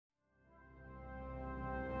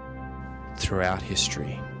Throughout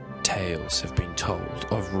history, tales have been told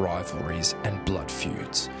of rivalries and blood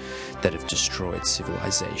feuds that have destroyed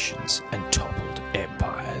civilizations and toppled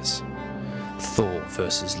empires. Thor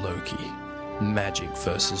versus Loki, Magic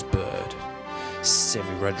versus Bird,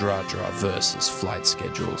 Semi-Radradra versus flight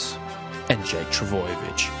schedules, and Jake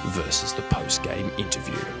Trbojevic versus the post-game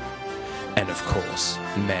interview. And of course,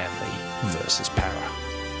 Manly versus Para.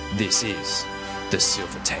 This is the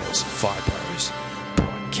Silvertails Fibros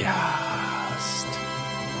Podcast.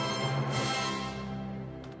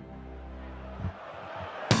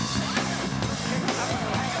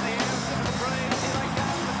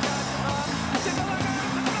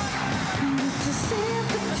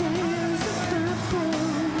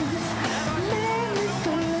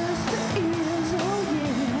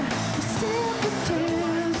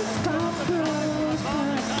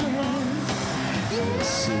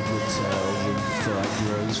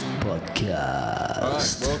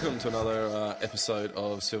 Alright, welcome to another episode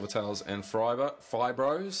of Silvertails and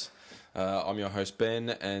Fibros. I'm your host Ben,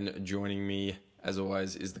 and joining me, as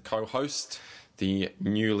always, is the co-host, the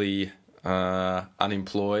newly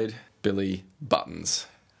unemployed Billy Buttons.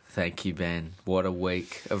 Thank you, Ben. What a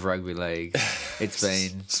week of rugby league it's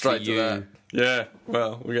been. Straight to that. Yeah,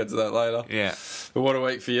 well, we'll get to that later. Yeah. But what a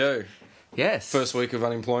week for you. Yes. First week of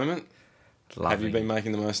unemployment. Loving. Have you been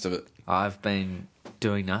making the most of it? I've been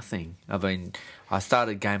doing nothing. I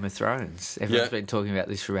started Game of Thrones. Everyone's been talking about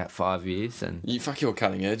this for about 5 years, and You're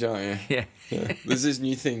cutting edge, aren't you? yeah. There's this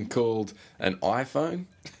new thing called an iPhone.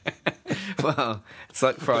 Well, it's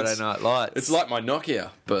like Friday Night Lights. It's like my Nokia,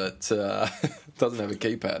 but doesn't have a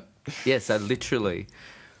keypad. Yeah, so literally,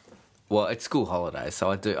 well, it's school holidays, so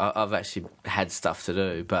I've actually had stuff to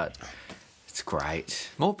do, but it's great.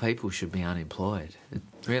 More people should be unemployed. It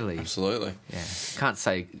really. Absolutely. Yeah.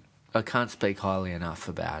 I can't speak highly enough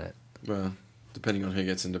about it. Well, depending on who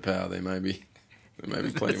gets into power, there may be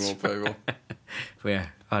plenty more people. Yeah,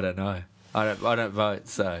 I don't know. I don't vote,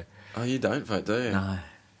 so. Oh, you don't vote, do you? No.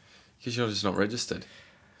 Because you're just not registered.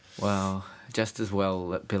 Well, just as well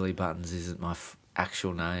that Billy Buttons isn't my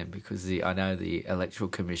actual name, because I know the electoral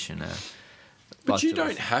commissioner. But you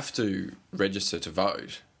don't have to register to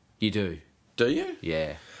vote. You do. Do you?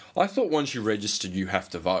 Yeah. I thought once you registered, you have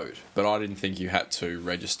to vote, but I didn't think you had to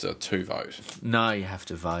register to vote. No, you have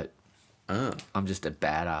to vote. Ah. I'm just a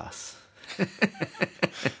badass.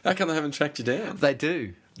 How come they haven't tracked you down? They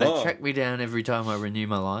do. They track me down every time I renew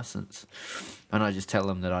my licence. And I just tell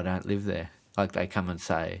them that I don't live there. Like, they come and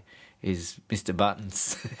say, is Mr.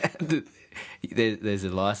 Buttons, there's a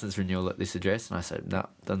licence renewal at this address? And I said, no,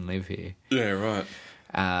 doesn't live here. Yeah, right.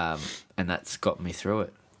 And that's got me through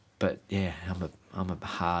it. But, yeah, I'm a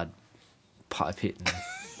hard pipe hitting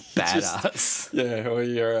badass. Well,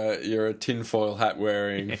 you're a tinfoil hat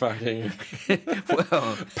wearing fucking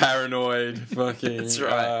Well, paranoid fucking that's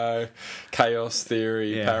right. Chaos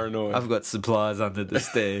theory paranoid. I've got supplies under the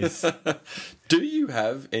stairs. Do you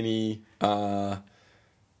have any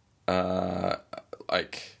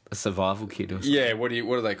like A survival kit or something? yeah? What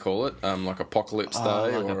do they call it? Like apocalypse day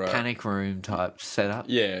Like or a panic room type setup?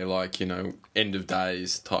 Yeah, like end of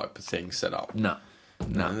days type of thing set up. No.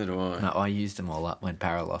 Neither do I. No, I used them all up when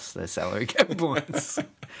Para lost their salary cap points.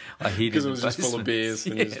 I hid Because it was just full of beers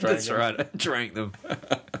and you just drank that's them. right. I drank them.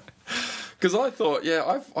 Because I thought,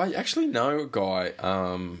 I actually know a guy.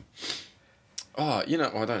 I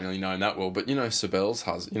don't really know him that well, but Sibel's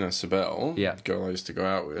husband, Sibel, Yeah. the girl I used to go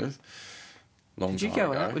out with. Did you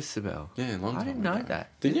go out with Sibel? Yeah, long time I didn't know ago.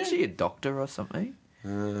 that. Didn't Isn't you? she a doctor or something?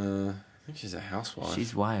 I think she's a housewife.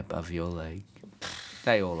 She's way above your league.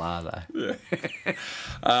 They all are, though.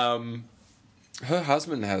 Yeah. Her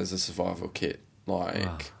husband has a survival kit,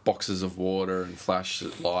 like boxes of water and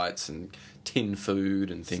flashlights and tin food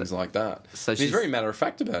and things like that. So And he's she's- very matter of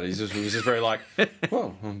fact about it. He's just very like,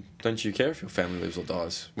 well, don't you care if your family lives or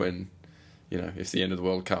dies when, if the end of the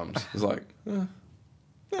world comes? It's like,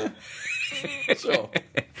 sure.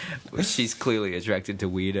 Well, she's clearly attracted to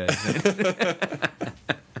weirdos.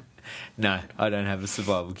 No, I don't have a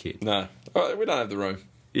survival kit. No, we don't have the room.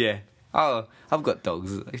 Yeah. Oh, I've got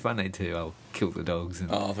dogs. If I need to, I'll kill the dogs.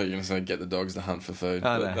 And... Oh, I thought you were going to say get the dogs to hunt for food.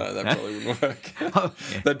 Oh, but no. that probably wouldn't work. Oh,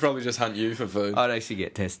 yeah. They'd probably just hunt you for food. I'd actually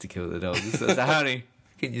get Tess to kill the dogs. So, honey,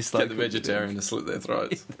 can you slow Get the vegetarian to slit their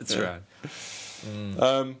throats. That's Yeah.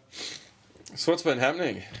 right. So what's been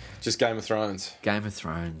happening? Just Game of Thrones. Game of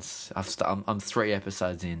Thrones. I'm 3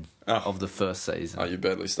 episodes in of the first season. Oh, you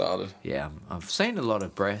barely started. Yeah, I've seen a lot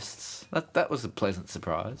of breasts. That was a pleasant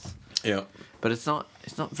surprise. Yeah. But it's not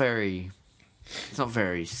very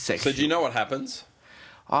sexual. So do you know what happens?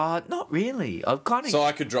 Not really. I've kind of So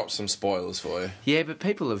I could drop some spoilers for you. yeah, but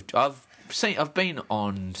I've I've been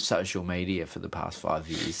on social media for the past 5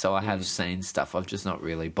 years, so I have seen stuff. I've just not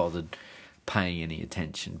really bothered paying any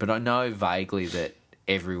attention. But I know vaguely that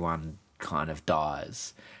everyone kind of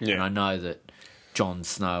dies. Yeah. And I know that Jon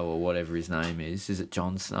Snow, or whatever his name is it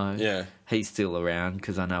Jon Snow? Yeah. He's still around,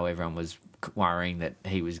 because I know everyone was worrying that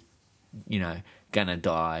he was, going to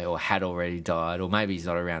die or had already died, or maybe he's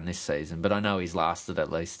not around this season. But I know he's lasted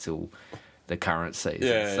at least till the current season.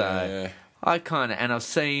 Yeah. I kind of, and I've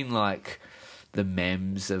seen like the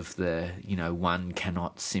memes of the, one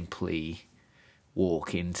cannot simply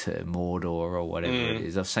walk into Mordor or whatever it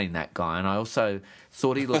is. I've seen that guy, and I also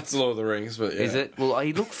thought he looked... That's Lord of the Rings, but yeah. Is it? Well,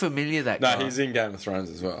 he looked familiar, that guy. No, he's in Game of Thrones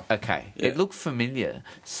as well. Okay. Yeah. It looked familiar,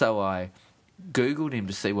 so I Googled him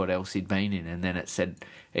to see what else he'd been in, and then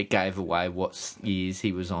it gave away what years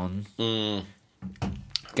he was on. Well,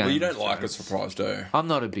 you don't like a surprise, do you? I'm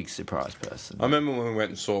not a big surprise person. I remember when we went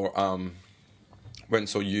and saw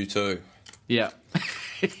U2. Yeah.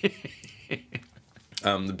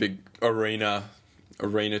 The big arena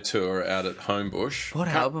tour out at Homebush. What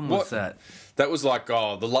album was that? That was like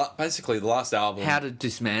basically the last album. How to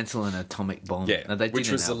Dismantle an Atomic Bomb. Yeah, No, they which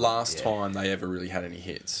did was an the album, last time they ever really had any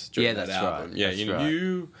hits. During that that's album. right. Yeah, That's you right.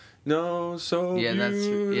 You know, so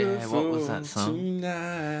beautiful what was that song?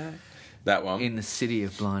 Tonight. That one. In the City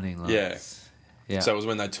of Blinding Lights. Yeah. So it was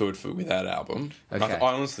when they toured with that album. Okay.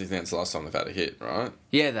 I honestly think it's the last time they've had a hit, right?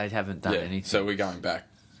 Yeah, they haven't done anything. So we're going back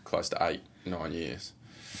close to 8-9 years.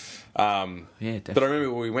 Yeah, definitely. But I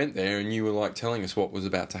remember we went there and you were like telling us what was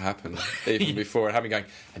about to happen even before it happened, going,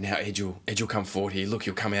 and now Edge will come forward here. Look,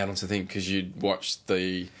 he'll come out onto the thing, because you'd watched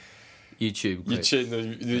the YouTube clips. the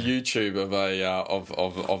YouTube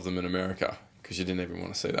of them in America, because you didn't even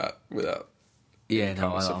want to see that without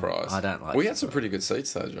becoming surprised. I don't like. We had some pretty good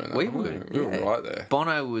seats though during that. We were right there.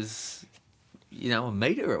 Bono was, a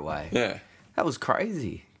metre away. Yeah, That was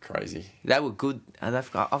crazy. They were good.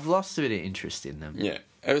 I've lost a bit of interest in them. Yeah.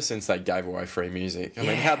 Ever since they gave away free music. I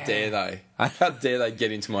mean, how dare they? How dare they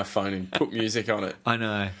get into my phone and put music on it? I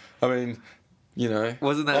know. I mean,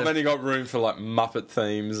 Wasn't that I've only got room for like Muppet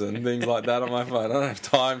themes and things like that on my phone. I don't have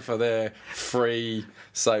time for their free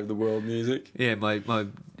Save the World music. Yeah, my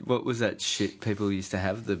what was that shit people used to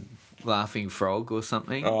have? The Laughing Frog or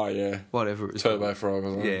something? Oh, yeah. Whatever it was Turbo called. Frog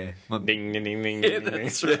or something. Yeah. Ding, ding, ding, ding. Yeah,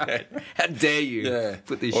 that's right. How dare you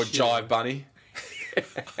put this Or shit Jive Bunny.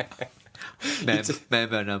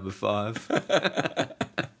 Mambo number 5.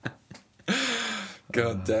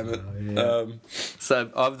 God damn it. Yeah. So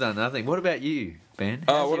I've done nothing. What about you, Ben?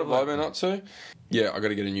 What have I been up to? Yeah, I got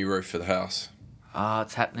to get a new roof for the house. Oh,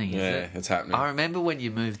 it's happening, is it? Yeah, it's happening. I remember when you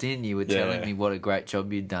moved in, you were telling me what a great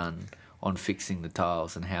job you'd done on fixing the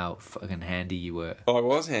tiles and how fucking handy you were. I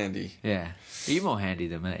was handy. Yeah. You're more handy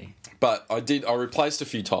than me. But I replaced a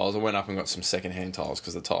few tiles. I went up and got some second-hand tiles,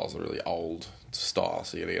 because the tiles are really old style,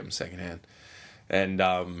 so you got to get them second-hand. And,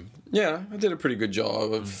 I did a pretty good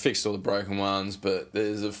job. I've fixed all the broken ones, but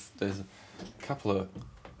there's a couple of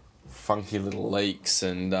funky little leaks,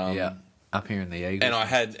 and up here in the Eagles. And I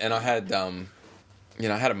had I had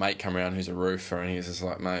a mate come around who's a roofer, and he was just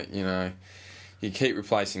like, mate, you keep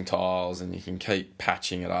replacing tiles and you can keep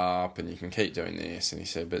patching it up and you can keep doing this, and he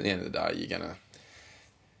said, but at the end of the day,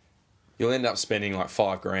 you'll end up spending like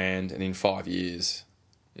 $5,000, and in 5 years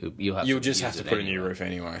you'll just have to put a new roof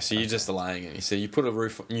anyway. So you're just delaying it. He said, you put a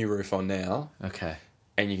new roof on now, okay,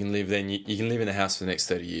 and you can live then. You can live in the house for the next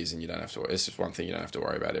 30 years, and you don't have to. It's just one thing you don't have to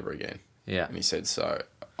worry about ever again. Yeah. And he said, so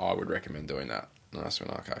I would recommend doing that. And I just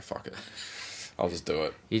went, okay, fuck it, I'll just do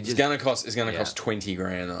it. It's gonna cost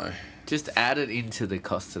 $20,000 though. Just add it into the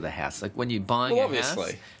cost of the house. Like when you're buying a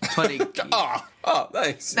obviously. house, 20. Oh,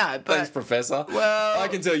 thanks. No, but thanks, Professor. well, I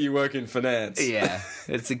can tell you work in finance. Yeah,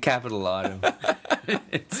 it's a capital item.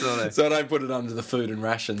 It's not a... So I don't put it under the food and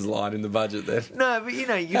rations line in the budget then. No, but you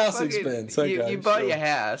house expense. Okay, you buy your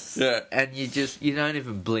house, yeah, and you don't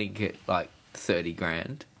even blink at like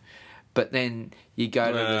 $30,000, but then you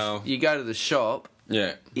go to the shop.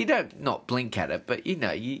 Yeah. You don't not blink at it, but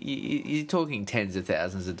you're talking tens of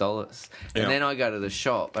thousands of dollars. Yeah. And then I go to the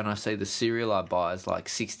shop and I see the cereal I buy is like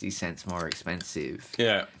 60 cents more expensive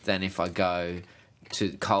than if I go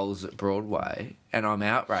to Coles at Broadway, and I'm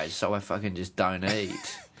outraged, so I fucking just don't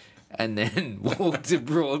eat. And then walk to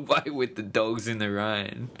Broadway with the dogs in the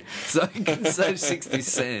rain, so I can save 60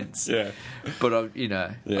 cents. Yeah. But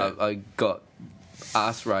I got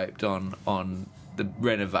ass raped on the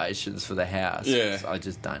renovations for the house. Yeah. I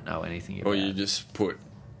just don't know anything about. Or you just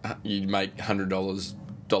you make $100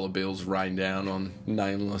 bills rain down on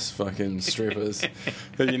nameless fucking strippers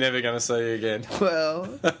who you're never going to see again.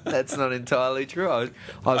 Well, that's not entirely true.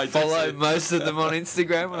 I follow most of them on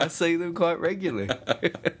Instagram and I see them quite regularly.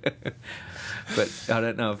 but I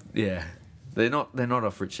don't know if they're not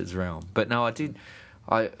off Richard's realm. But no, I did.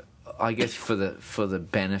 I guess for the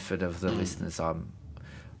benefit of the listeners, I'm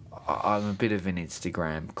a bit of an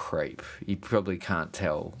Instagram creep. You probably can't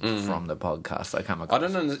tell from the podcast I come across. I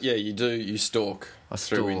don't know. Yeah, you do. You stalk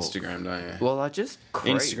through stalk. Instagram, don't you? Well, I just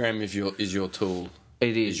creep. Instagram is your tool.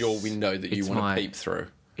 It is. Is your window that you want to peep through.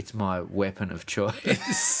 It's my weapon of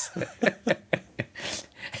choice.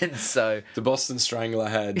 And so the Boston Strangler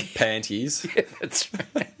had panties. Yeah, that's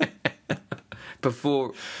right.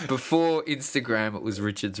 Before Instagram, it was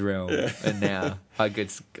Richard's realm, and now I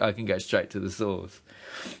can go straight to the source.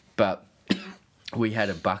 But we had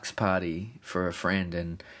a bucks party for a friend,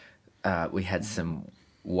 and we had some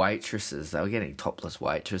waitresses. They were getting topless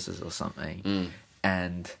waitresses or something,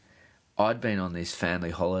 and I'd been on this family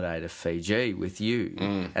holiday to Fiji with you,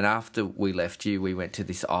 and after we left you, we went to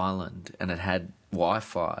this island, and it had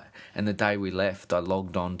Wi-Fi. And the day we left, I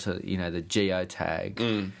logged on to the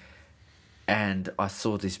geotag. And I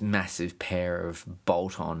saw this massive pair of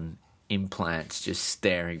bolt-on implants just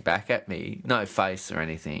staring back at me. No face or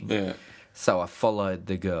anything. Yeah. So I followed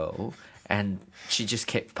the girl, and she just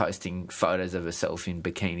kept posting photos of herself in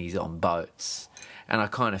bikinis on boats. And I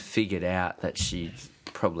kind of figured out that she's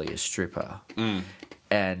probably a stripper.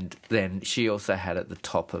 And then she also had at the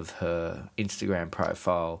top of her Instagram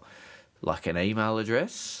profile like an email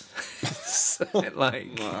address. So,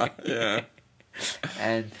 yeah.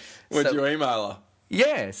 And... Would you email her?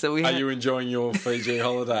 Yeah, so we. Are you enjoying your Fiji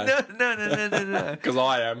holiday? No. Because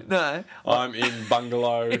I am. No, I'm in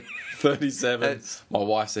bungalow 37. My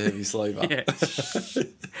wife's a heavy sleeper. Yeah.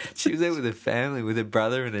 She was there with her family, with her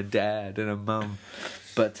brother and her dad and her mum.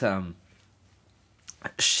 But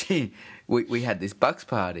we had this bucks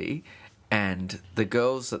party, and the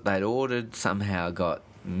girls that they'd ordered somehow got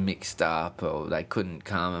mixed up, or they couldn't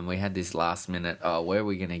come, and we had this last minute, where are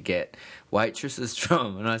we going to get waitresses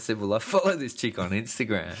from? And I said, well, I follow this chick on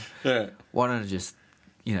Instagram. Yeah. Why don't I just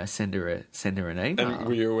send her an email? And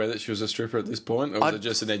were you aware that she was a stripper at this point, or was it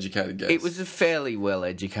just an educated guess? It was a fairly well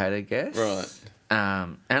educated guess, right?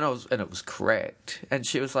 And it was correct, and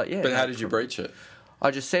she was like, yeah. But how did you breach it? I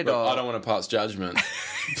just said, look, I don't want to pass judgment,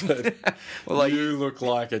 but well, you look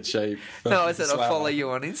like a cheap. No, I said I follow you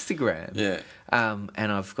on Instagram. Yeah. And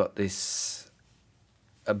I've got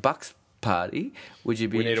a bucks party. Would you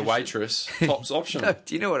be? We need a waitress. Tops optional. No,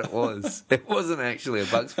 do you know what it was? It wasn't actually a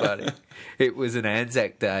bucks party. It was an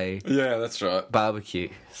Anzac Day. Yeah, that's right. Barbecue.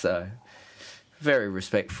 So very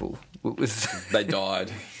respectful. It was. They died.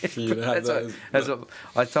 For you to have that's what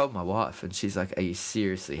I told my wife, and she's like, "Are you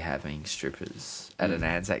seriously having strippers at an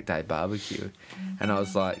Anzac Day barbecue?" And I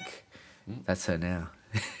was like, "That's her now."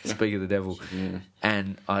 Speak of the devil. Yeah.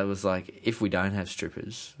 And I was like, if we don't have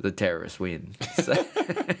strippers, the terrorists win.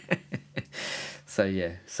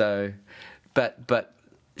 So but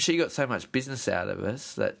she got so much business out of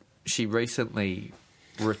us that she recently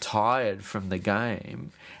retired from the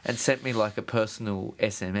game and sent me like a personal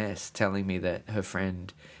SMS telling me that her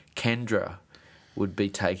friend Kendra would be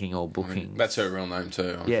taking all bookings. That's her real name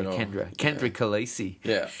too. I'm sure. Kendra Khaleesi.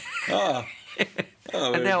 Yeah.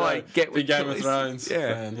 And now I get the Game of Thrones.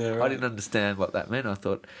 Yeah. Yeah, right. I didn't understand what that meant. I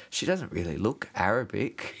thought, she doesn't really look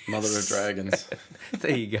Arabic. Mother of Dragons.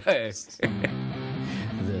 There you go.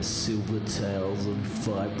 The Silvertails and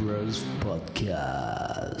Fibros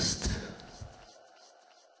podcast.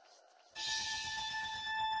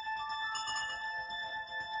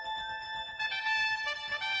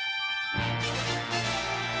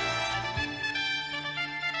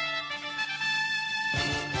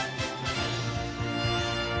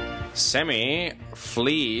 Sammy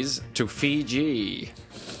flees to Fiji.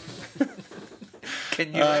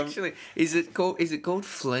 Can you actually? Is it called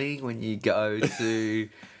fleeing when you go to?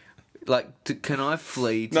 Can I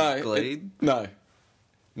flee to Glebe? No.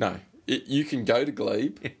 You can go to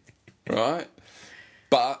Glebe, right?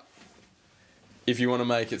 But if you want to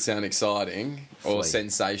make it sound exciting or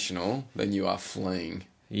sensational, then you are fleeing.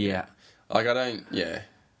 Yeah. Yeah.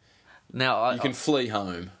 Now you can flee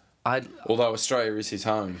home. Although Australia is his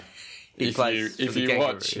home. If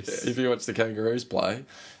you watch the Kangaroos play,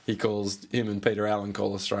 he calls him and Peter Allen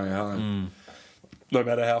call Australia home. No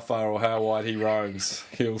matter how far or how wide he roams,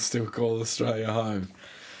 he'll still call Australia home.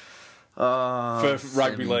 For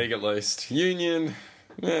rugby league at least. Union,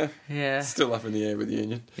 yeah, still up in the air with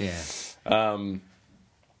Union. Yeah.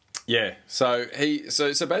 Yeah. So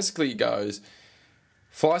basically he goes,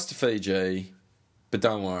 flies to Fiji, but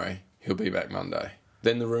don't worry, he'll be back Monday.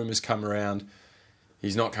 Then the rumours come around.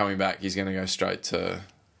 He's not coming back. He's going to go straight to.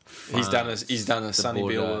 France, he's done a Sonny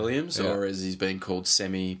border. Bill Williams, Yeah. or as he's been called,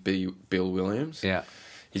 Semi Bill Williams. Yeah.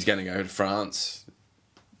 He's going to go to France.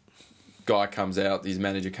 guy comes out, his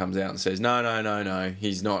manager comes out and says, no,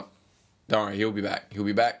 he's not. Don't worry, he'll be back. He'll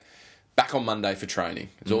be back on Monday for training.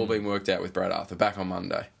 It's all been worked out with Brad Arthur. Back on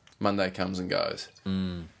Monday. Monday comes and goes.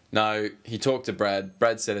 No, he talked to Brad.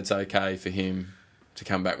 Brad said it's okay for him to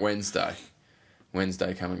come back Wednesday.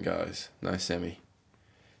 Wednesday come and goes. No semi.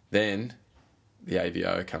 Then the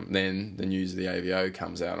news of the AVO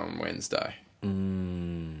comes out on Wednesday.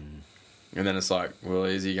 And then it's like, well,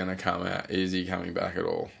 is he going to come out? Is he coming back at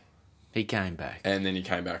all? He came back. And then he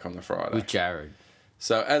came back on the Friday. With Jared.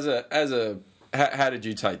 So how did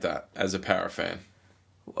you take that as a para fan?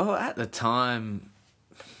 Well, at the time,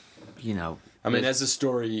 you know... I mean, as the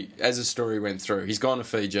story went through, he's gone to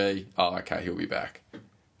Fiji. Oh, okay, he'll be back.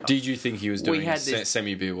 Did you think he was doing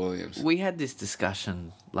Semi Beer Williams? We had this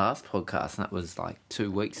discussion last podcast, and that was like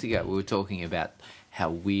 2 weeks ago. We were talking about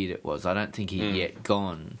how weird it was. I don't think he'd yet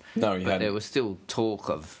gone. No, he hadn't. There was still talk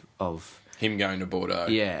of him going to Bordeaux.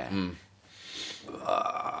 Yeah.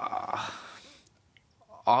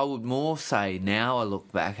 I would more say now I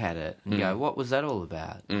look back at it and go, what was that all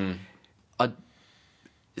about?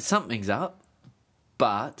 Something's up,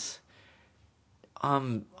 but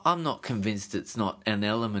I'm not convinced it's not an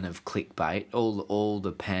element of clickbait. All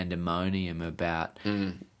the pandemonium about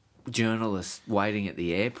journalists waiting at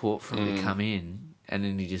the airport for him to come in, and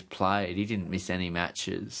then he just played. He didn't miss any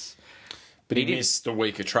matches, but he missed a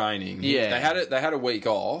week of training. Yeah, they had a week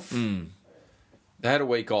off. They had a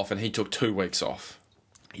week off, and he took 2 weeks off.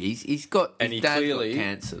 His dad's got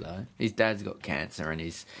cancer though. His dad's got cancer, and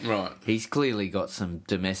he's clearly got some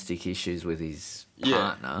domestic issues with his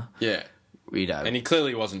partner. Yeah. You know. And he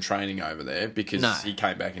clearly wasn't training over there because he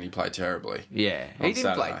came back and he played terribly. Yeah. He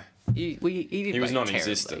didn't play. He was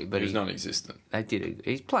non-existent. But he was non-existent.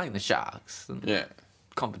 He's playing the Sharks. Yeah.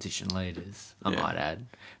 Competition leaders, I might add.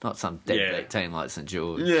 Not some deadbeat team like St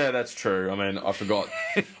George. Yeah, that's true. I mean, I forgot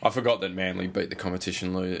that Manly beat the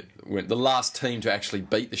competition leader. The last team to actually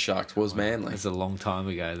beat the Sharks was Manly. It was a long time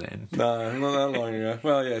ago then. No, not that long ago.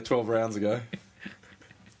 Well, yeah, 12 rounds ago.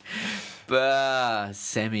 But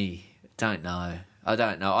semi, don't know. I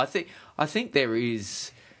don't know. I think there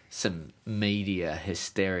is some media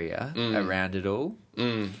hysteria around it all.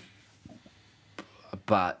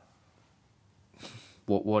 But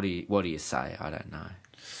what do you say? I don't know.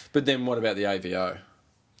 But then what about the AVO?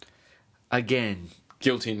 Again,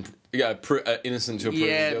 guilty, innocent until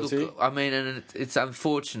proven guilty. Look, I mean, and it's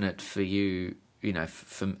unfortunate for you. You know,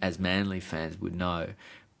 as Manly fans would know,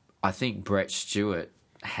 I think Brett Stewart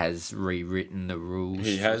has rewritten the rules.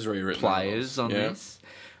 He has rewritten players the rules. On this.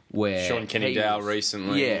 Where Sean Kenny-Dow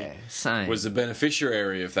recently was the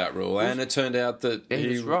beneficiary of that rule, and it turned out that he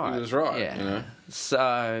was right. He was right. Yeah. You know?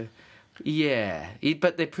 So,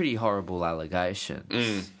 but they're pretty horrible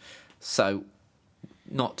allegations. So,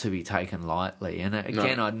 not to be taken lightly. And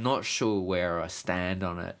again, I'm not sure where I stand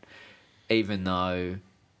on it, even though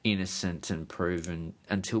innocent and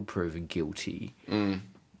until proven guilty.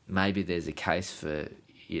 Maybe there's a case for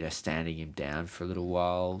standing him down for a little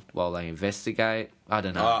while they investigate. I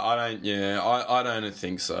don't know. I don't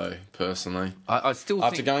think so, personally. I still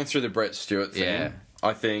after going through the Brett Stewart thing,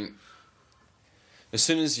 I think as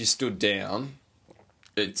soon as you stood down,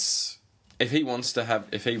 it's if he wants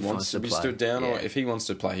to be stood down or if he wants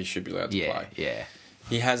to play, he should be allowed to play. Yeah.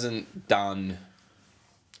 He hasn't done,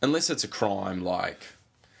 unless it's a crime like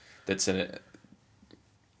that's an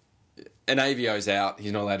AVO's out,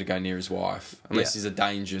 he's not allowed to go near his wife unless he's a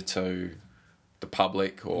danger to the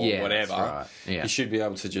public or whatever. That's right. He should be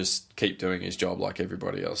able to just keep doing his job like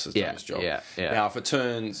everybody else has done his job. Now,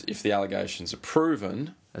 if the allegations are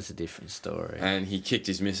proven, that's a different story. And he kicked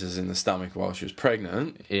his missus in the stomach while she was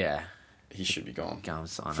pregnant. Yeah, he should be gone. Go and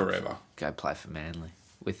sign forever. Go play for Manly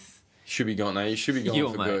Should be gone. No, he should be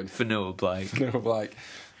gone for good. For Noah Blake. Noah Blake.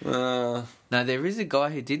 No, there is a guy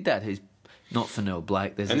who did that who's not for Noah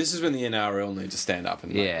Blake. This is when the NRL need to stand up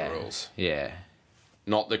and make the rules. Yeah.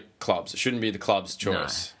 Not the clubs. It shouldn't be the club's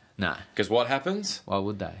choice. No. Because what happens? Why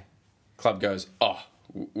would they? Club goes,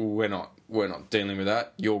 we're not dealing with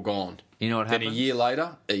that. You're gone. You know what happens? Then a year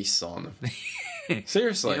later, East on them.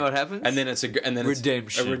 Seriously. You know what happens? And then it's redemption.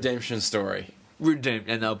 It's a redemption story.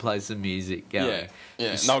 And they'll play some music. Yeah.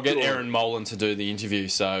 And they'll get Aaron Molan to do the interview,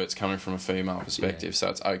 so it's coming from a female perspective, so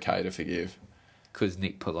it's okay to forgive. Because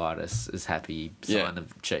Nick Politis is happy signing them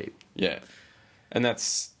cheap. Yeah. And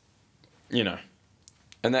that's, and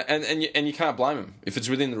you can't blame them. If it's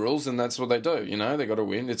within the rules, then that's what they do. They got to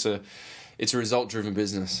win. It's a result-driven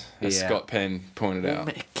business, as Scott Penn pointed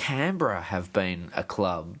out. Canberra have been a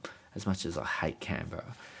club, as much as I hate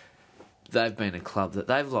Canberra, they've been a club that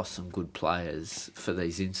they've lost some good players for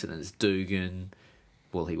these incidents. Dugan,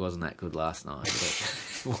 well, he wasn't that good last night.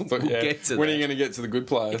 But We'll get to when that. are you going to get to the good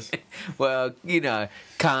players? Well,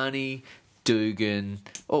 Carney, Dugan,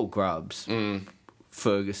 all grubs.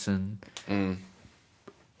 Ferguson.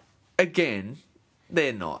 Again,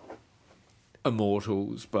 they're not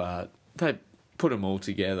immortals, but they put them all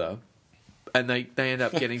together and they end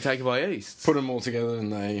up getting taken by East. Put them all together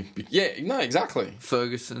and they... Yeah, no, exactly.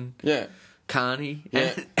 Ferguson. Yeah. Carney.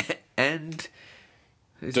 Yeah. And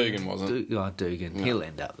Dugan wasn't. Dugan. No. He'll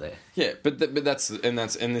end up there. Yeah, but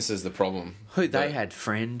this is the problem. They had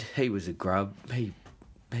Friend. He was a grub. He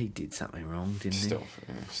did something wrong, didn't he?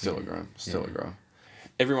 Still a grub. Still a grub.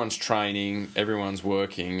 Everyone's training, everyone's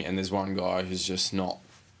working, and there's one guy who's just not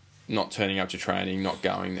turning up to training, not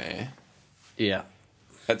going there. Yeah.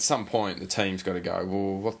 At some point, the team's got to go,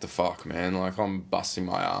 well, what the fuck, man? Like, I'm busting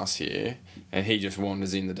my ass here, and he just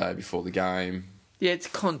wanders in the day before the game. Yeah, it's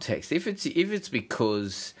context. If it's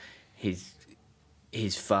because his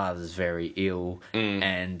father's very ill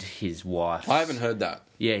and his wife... I haven't heard that.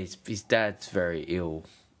 Yeah, his dad's very ill.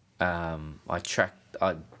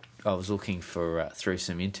 I was looking for through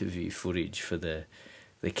some interview footage for the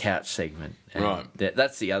couch segment. And right.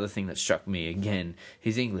 That's the other thing that struck me again.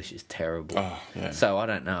 His English is terrible. Oh, yeah. So I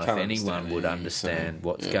don't know if anyone would understand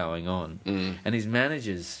what's going on. And his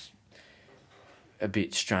manager's a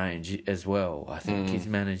bit strange as well. I think his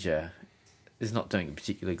manager is not doing a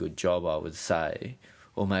particularly good job, I would say.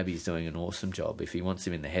 Or maybe he's doing an awesome job. If he wants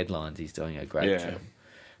him in the headlines, he's doing a great job.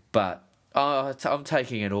 But... I'm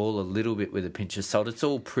taking it all a little bit with a pinch of salt. It's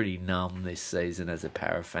all pretty numb this season as a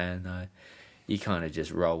Para fan, though. You kind of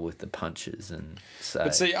just roll with the punches and say...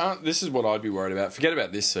 But see, this is what I'd be worried about. Forget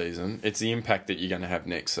about this season. It's the impact that you're going to have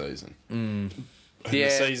next season. And the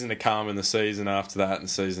season to come and the season after that and the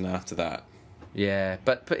season after that. Yeah,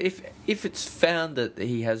 but if it's found that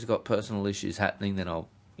he has got personal issues happening, then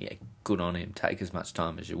good on him. Take as much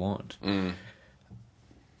time as you want.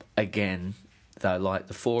 Again... Though, like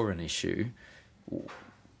the foreign issue,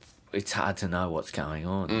 it's hard to know what's going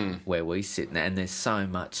on where we sit now. And there's so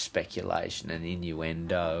much speculation and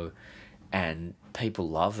innuendo, and people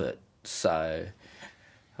love it. So,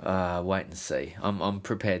 wait and see. I'm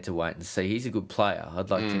prepared to wait and see. He's a good player. I'd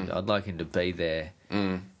like him to be there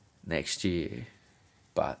next year,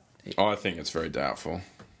 but I think it's very doubtful.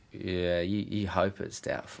 Yeah, you hope it's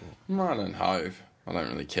doubtful. I don't hope. I don't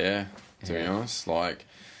really care, to be honest.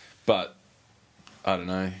 But. I don't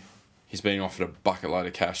know. He's being offered a bucket load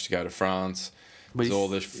of cash to go to France. There's all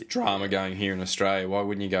this drama going here in Australia. Why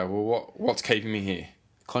wouldn't you go, well, what's keeping me here?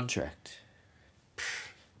 Contract.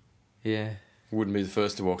 Yeah. Wouldn't be the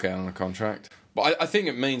first to walk out on a contract. But I think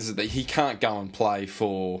it means that he can't go and play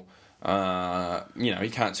for, he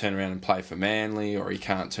can't turn around and play for Manly, or he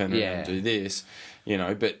can't turn around and do this,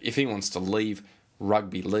 But if he wants to leave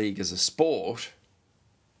rugby league as a sport...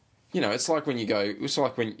 it's like when you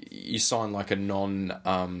sign like a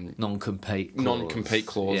non-compete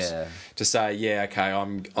clause to say,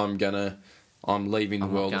 I'm leaving the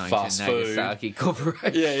world of fast food. Nagasaki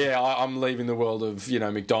Corporation. I'm leaving the world of,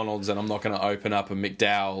 McDonald's, and I'm not going to open up a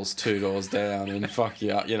McDowell's 2 doors down and fuck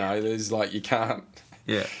you up. There's you can't.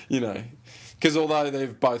 Yeah. Because although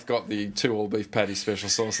they've both got the 2 all-beef patties, special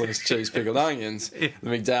sauce, lettuce, cheese, pickled onions, the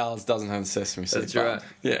McDowell's doesn't have the sesame seed. That's right.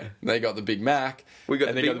 Yeah, they got the Big Mac, they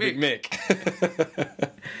got the Big Mick.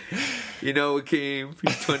 Akeem,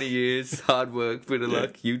 for 20 years, hard work, bit of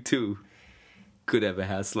luck, you too could have a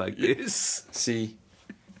house like this. See,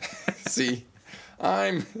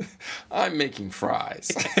 I'm making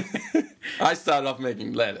fries. I started off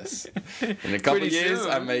making lettuce. In a couple of years,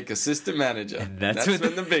 I make assistant manager. And that's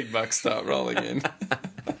when the big bucks start rolling in.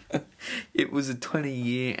 It was a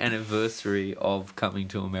 20-year anniversary of coming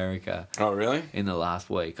to America. Oh, really? In the last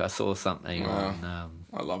week. I saw something on...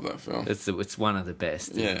 I love that film. It's one of the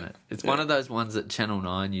best, isn't it? It's one of those ones that Channel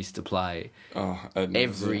 9 used to play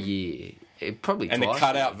every year. It probably and the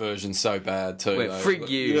cutout version's so bad too. Frig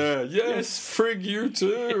you. Yeah, yes, frig you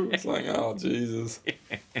too. It's like, oh Jesus.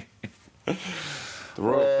 The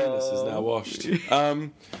royal penis is now washed.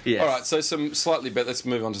 Yes. All right, so some slightly better. Let's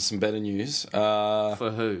move on to some better news.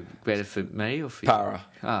 For who? Better for me or for Para?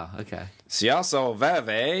 You? Oh, okay. Siaso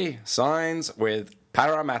Veve signs with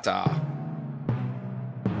Parramatta.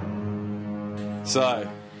 So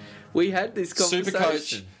we had this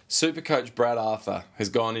conversation. Supercoach Brad Arthur has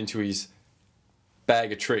gone into his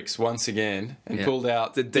bag of tricks once again and pulled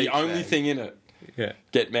out the only thing in it. Yeah.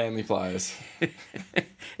 Get Manly players.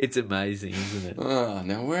 It's amazing, isn't it?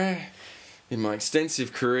 Now where, in my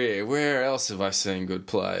extensive career, where else have I seen good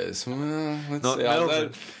players? Well, let's see.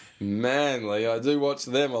 Melbourne. Manly, I do watch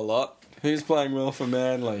them a lot. Who's playing well for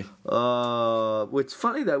Manly? Well, it's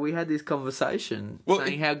funny though. We had this conversation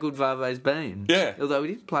saying how good Varvey's been. Yeah. Although he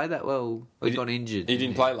didn't play that well. He got injured. He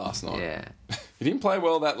didn't play last night. Yeah. He didn't play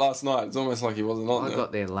well that last night. It's almost like he wasn't on there. I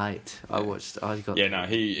got there late. I got. Yeah, no,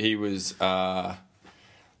 he was on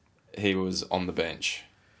the bench.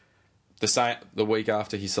 The week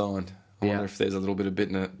after he signed. I wonder if there's a little bit of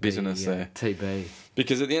bitterness there. TB.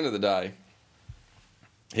 Because at the end of the day,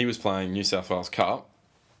 he was playing New South Wales Cup.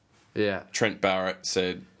 Yeah. Trent Barrett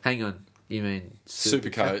said... Hang on. You mean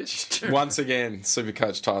Supercoach. Once again,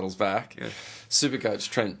 Supercoach title's back. Yeah. Supercoach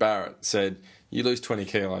Trent Barrett said, you lose 20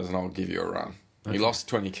 kilos and I'll give you a run. Okay. He lost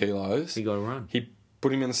 20 kilos. He got a run. He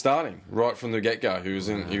put him in the starting right from the get-go. He was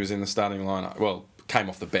in the starting lineup. Well, came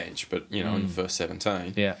off the bench, but, in the first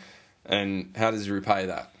 17. Yeah. And how does he repay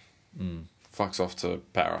that? Fucks off to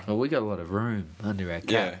Para. Well, we got a lot of room under our cap.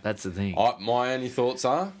 Yeah. That's the thing. My only thoughts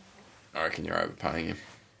are, I reckon you're overpaying him.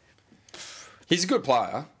 He's a good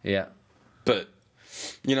player. Yeah. But,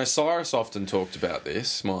 Cyrus often talked about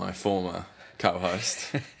this, my former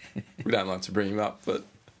co-host. We don't like to bring him up, but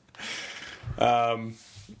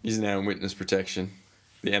he's now in witness protection.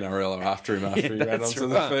 The NRL are after him after he ran onto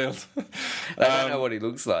the field. They don't know what he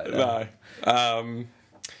looks like. Though. No.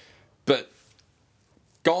 But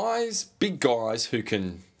big guys who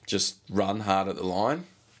can just run hard at the line.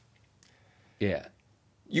 Yeah.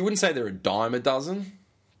 You wouldn't say they're a dime a dozen,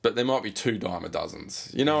 but there might be 2 dime a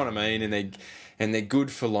dozens. You know what I mean? And they're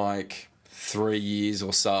good for like 3 years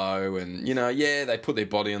or so. And they put their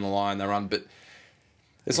body on the line, they run. But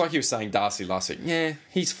it's like you were saying, Darcy Lussick. Yeah,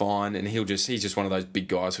 he's fine, and he's just one of those big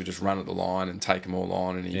guys who just run at the line and take them all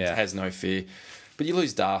on, and he has no fear. But you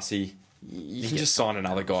lose Darcy. You can just sign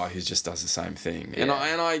another guy who just does the same thing. Yeah.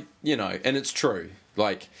 And it's true.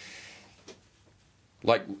 Like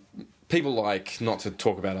people not to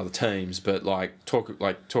talk about other teams, but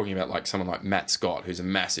talking about someone like Matt Scott, who's a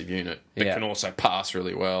massive unit, but can also pass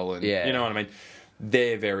really well, and you know what I mean?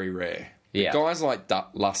 They're very rare. Yeah. Guys like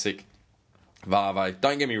Lussick, Varvey,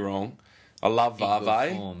 don't get me wrong, I love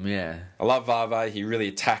Varvey. Yeah. I love Varvey. He really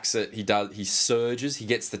attacks it. He surges. He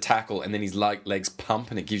gets the tackle, and then his legs pump,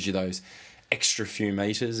 and it gives you those extra few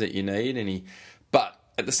metres that you need. But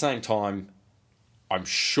at the same time, I'm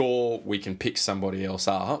sure we can pick somebody else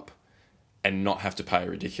up and not have to pay a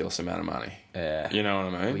ridiculous amount of money. Yeah. You know what I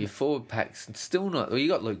mean? Well, your forward pack's still not... Well, you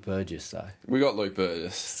got Luke Burgess, though. We got Luke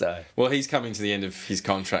Burgess. So... Well, he's coming to the end of his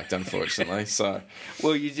contract, unfortunately, so...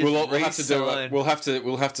 Well, you just we'll have to do it.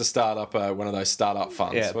 We'll have to start up one of those start-up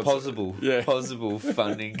funds. Yeah, possible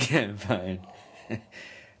funding campaign.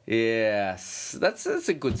 Yes. That's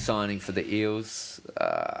a good signing for the Eels.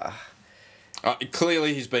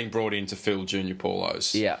 Clearly, he's being brought in to fill Junior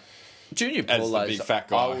Paulo's... Yeah. Junior Paulo, big fat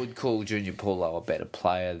guy. I would call Junior Paulo a better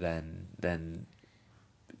player than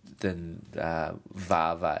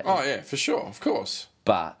Varvey. Oh yeah, for sure, of course.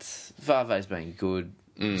 But Varvey's been good.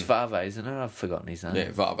 It's Varvey, isn't it? I've forgotten his name. Yeah,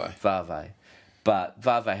 Varvey. But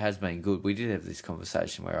Varvey has been good. We did have this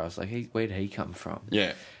conversation where I was like, where did he come from?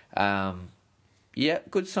 Yeah. Yeah,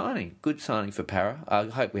 good signing. Good signing for Para. I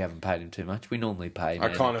hope we haven't paid him too much. We normally pay him. I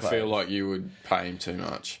kind of feel like you would pay him too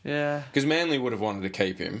much. Yeah. Because Manly would have wanted to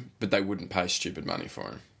keep him, but they wouldn't pay stupid money for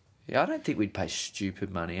him. Yeah, I don't think we'd pay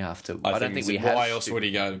stupid money after... I don't think we have... Why else would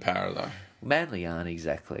he go to Para, though? Manly aren't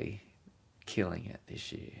exactly killing it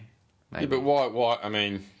this year. Maybe. Yeah, but why... I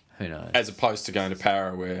mean... Who knows? As opposed to going to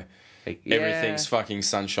Para where everything's fucking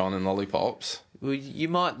sunshine and lollipops. Well, you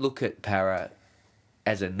might look at Para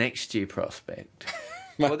as a next year prospect.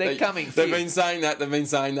 Well, they're coming fifth. They've been saying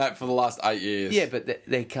that for the last 8 years. Yeah, but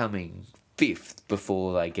they're coming fifth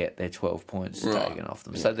before they get their 12 points taken off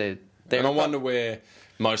them. Yeah. So they're and I wonder where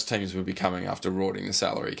most teams would be coming after rorting the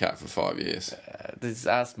salary cap for 5 years.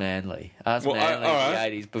 Ask Manly. Manly in the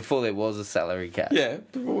 80s before there was a salary cap. Yeah,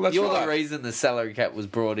 well, that's You're the reason the salary cap was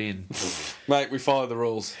brought in. Mate, we follow the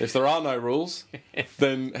rules. If there are no rules,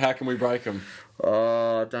 then how can we break them?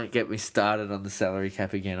 Oh, don't get me started on the salary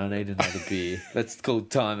cap again. I need another beer. Let's call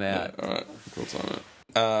time out. Yeah, all right, call time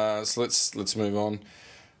out. So let's move on.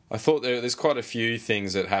 I thought there's quite a few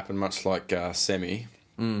things that happen, much like Semi.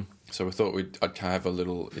 So we thought I'd have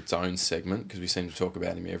its own segment because we seem to talk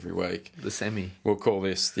about him every week. The Semi. We'll call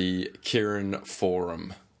this the Kieran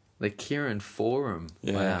Forum. The Kieran Forum.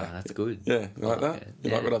 Yeah. Wow, that's good. Yeah, you like that?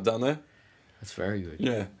 You like what I've done there? That's very good.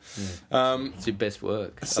 Yeah. It's your best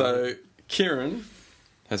work. So Kieran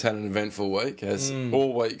has had an eventful week, as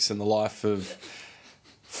all weeks in the life of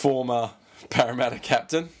former Parramatta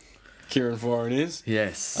captain Kieran Foran is.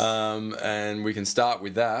 Yes. And we can start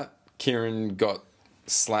with that. Kieran got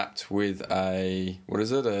slapped with a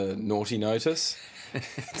naughty notice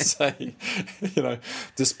say,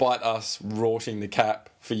 despite us rorting the cap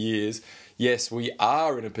for years, yes, we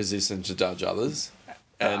are in a position to judge others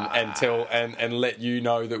and let you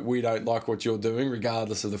know that we don't like what you're doing,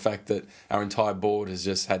 regardless of the fact that our entire board has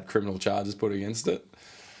just had criminal charges put against it.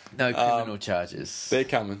 No criminal charges. They're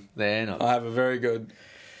coming. They're not. I have a very good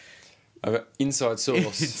inside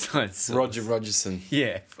source. Inside source. Roger Rogerson.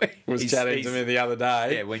 Yeah. Was chatting to me the other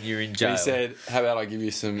day. Yeah, when you're in jail. He said, how about I give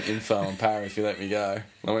you some info on Para if you let me go?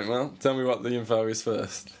 I went, well, tell me what the info is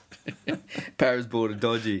first. Para's bought a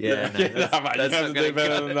dodgy. Yeah, mate, you have to do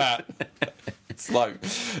better than that. It's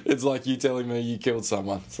like you telling me you killed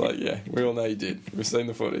someone. It's like, yeah, we all know you did. We've seen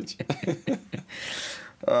the footage.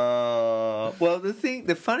 Well,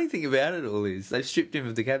 the funny thing about it all is they've stripped him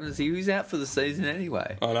of the captaincy. He was out for the season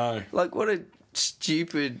anyway. I know. Like, what a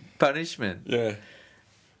stupid punishment. Yeah.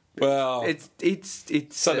 Well, it's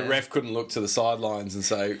so the ref couldn't look to the sidelines and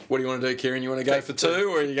say, "What do you want to do, Kieran? You want to go for two,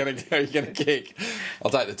 or are you going to kick?"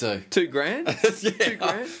 I'll take the two. $2,000.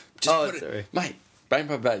 Yeah. $2,000. Sorry, mate. Bang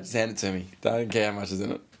my badge, just hand it to me. Don't care how much is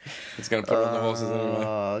in it. It's going to put it on the horses anyway.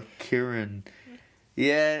 Oh, Kieran.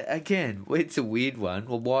 Yeah, again, it's a weird one.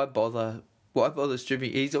 Well, why bother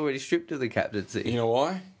stripping? He's already stripped of the captaincy. You know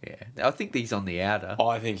why? Yeah, I think he's on the outer.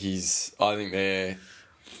 I think they're.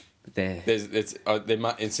 There.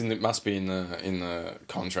 It must be in the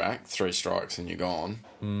contract. 3 strikes and you're gone.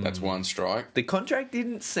 That's 1 strike. The contract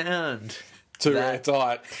didn't sound too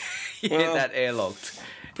airtight. That airlocked.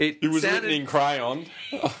 It was written in crayon.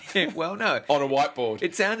 Yeah, well, no, on a whiteboard.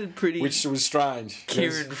 It sounded pretty, which was strange.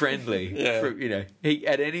 Kieran friendly. Yeah. He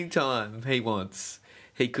at any time he wants,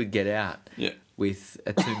 he could get out. Yeah. With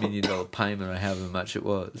a $2 million payment or however much it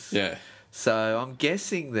was. Yeah. So I'm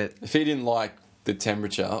guessing that if he didn't like the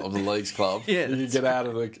temperature of the league's club, he could get out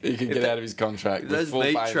of his contract. Those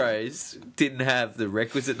meat trays didn't have the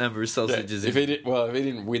requisite number of sausages. If he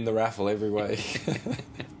didn't win the raffle every week.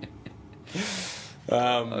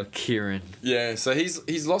 Kieran. Yeah, so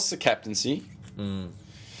he's lost the captaincy.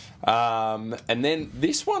 And then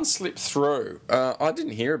this one slipped through. I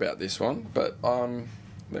didn't hear about this one, but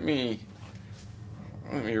let me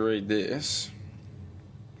read this.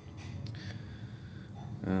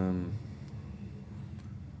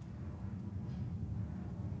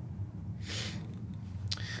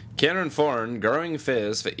 Cameron Foreign growing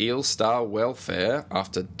fears for Eel Star welfare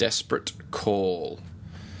after desperate call.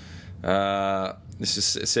 It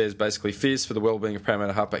says basically fears for the well-being of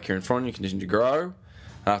Parramatta halfback Kieran Foreign continue to grow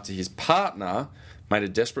after his partner made a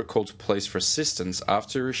desperate call to police for assistance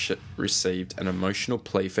after he received an emotional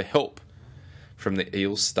plea for help from the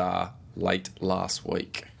Eel Star late last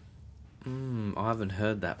week. I haven't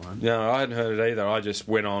heard that one. No, I hadn't heard it either. I just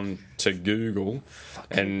went on to Google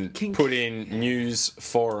and put in news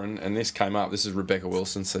foreign, and this came up. This is Rebecca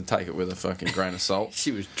Wilson, so take it with a fucking grain of salt.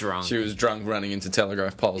 She was drunk. She was drunk running into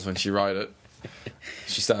telegraph poles when she wrote it.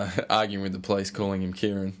 She started arguing with the police, calling him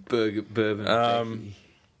Kieran. Bourbon.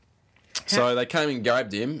 So they came and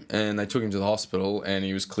grabbed him, and they took him to the hospital, and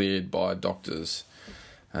he was cleared by doctors.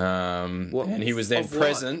 And he was then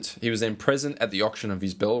present. He was then present at the auction of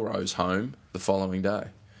his Belrose home the following day.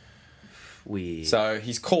 Weird. So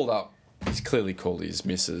he's called up. He's clearly called his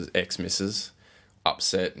ex-missus,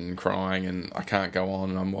 upset and crying, and I can't go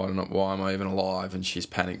on. And why am I even alive? And she's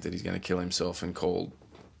panicked that he's going to kill himself, and called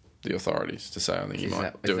the authorities to say I think he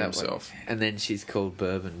might do it himself. And then she's called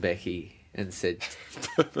Bourbon Becky and said,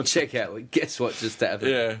 "Check out. Guess what just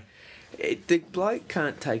happened?" Yeah. The bloke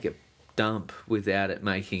can't take a dump without it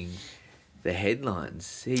making the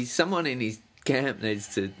headlines. Someone in his camp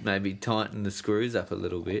needs to maybe tighten the screws up a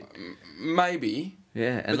little bit. Maybe.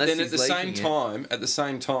 Yeah. But then at the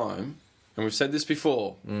same time, and we've said this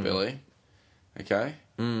before, Billy, okay?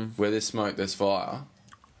 Where there's smoke, there's fire.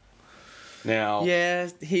 Now, yeah,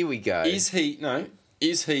 here we go. Is he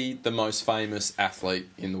the most famous athlete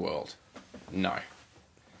in the world? No.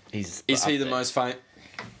 Is he the most famous?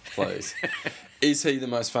 Please. Is he the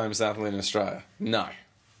most famous athlete in Australia? No.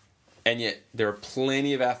 And yet there are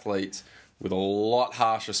plenty of athletes with a lot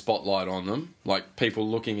harsher spotlight on them, like people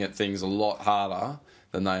looking at things a lot harder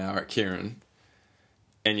than they are at Kieran,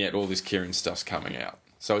 and yet all this Kieran stuff's coming out.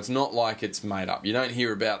 So it's not like it's made up. You don't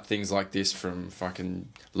hear about things like this from fucking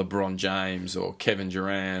LeBron James or Kevin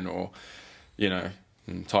Durant or,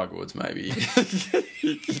 Tiger Woods maybe.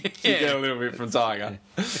 You get a little bit from Tiger.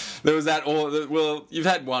 There was that, you've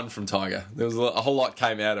had one from Tiger. There was a whole lot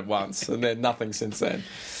came out at once, and then nothing since then.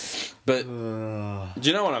 But do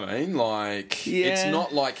you know what I mean? Like, it's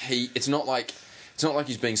not like he's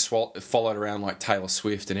being followed around like Taylor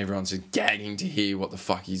Swift, and everyone's just gagging to hear what the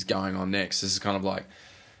fuck he's going on next. This is kind of like,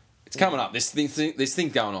 it's coming up. This thing's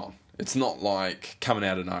going on. It's not like coming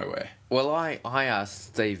out of nowhere. Well, I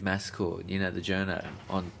asked Steve Mascord, the journo,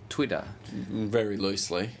 on Twitter. Very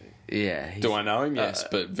loosely. Yeah. Do I know him? Yes,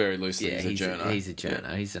 but very loosely Yeah, he's a journo. He's a journo.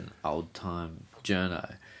 Yeah. He's an old-time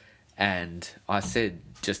journo. And I said,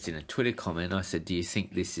 just in a Twitter comment, I said, do you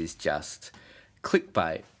think this is just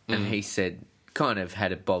clickbait? And he said, kind of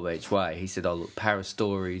had a bob each way. He said, oh, look, para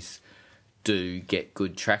stories do get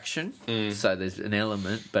good traction. So there's an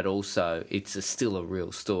element, but also it's still a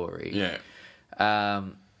real story. Yeah.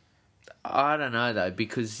 I don't know, though,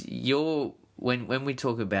 because when we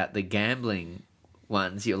talk about the gambling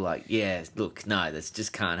ones, you're like, yeah, look, no, this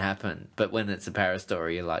just can't happen. But when it's a para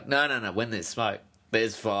story, you're like, no, when there's smoke,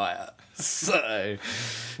 there's fire. So,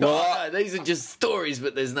 no, these are just stories,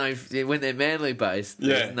 but there's no, when they're Manly based,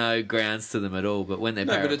 there's no grounds to them at all. But when they're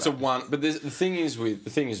para but it's a one. But the thing is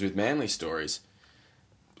with Manly stories,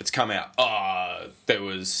 it's come out. There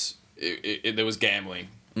was gambling.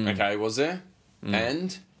 Okay, was there?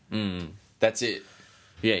 And that's it.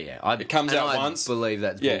 Yeah. It comes out once. I believe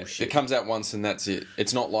that's bullshit. It comes out once and that's it.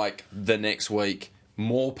 It's not like the next week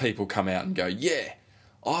more people come out and go, yeah,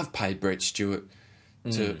 I've paid Brett Stewart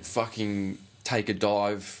to fucking take a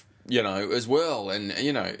dive, as well. And,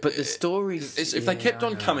 But the stories... If they kept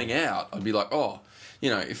on coming out, I'd be like,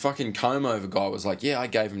 if fucking comb-over guy was like, yeah, I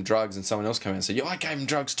gave him drugs, and someone else came out and said, yeah, I gave him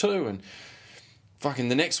drugs too, and fucking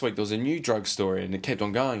the next week there was a new drug story and it kept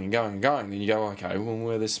on going and going and going, then you go, okay, well,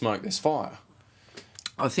 where there's smoke, there's fire.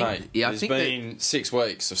 I think... Mate, there's been 6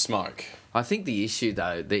 weeks of smoke. I think the issue,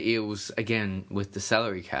 though, the Eels, again, with the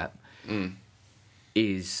salary cap,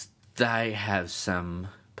 is they have some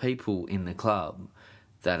people in the club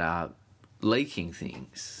that are leaking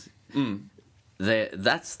things.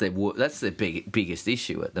 That's their biggest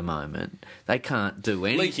issue at the moment. They can't do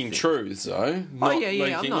anything. Leaking truths, though.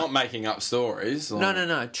 I'm not making up stories.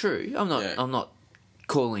 No, true. I'm not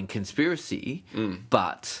calling conspiracy,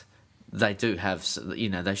 but they do have,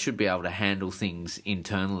 they should be able to handle things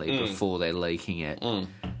internally before they're leaking it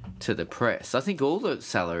to the press. I think all the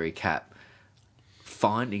salary cap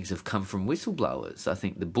findings have come from whistleblowers. I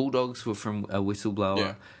think the Bulldogs were from a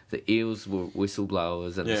whistleblower, the Eels were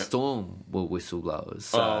whistleblowers, and the Storm were whistleblowers.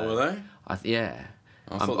 So, were they? I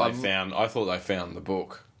thought they found the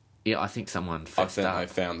book. Yeah, I think someone they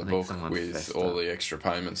found the book with all the extra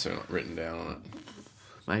payments written down on it.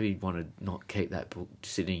 Maybe want to not keep that book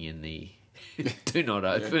sitting in the do not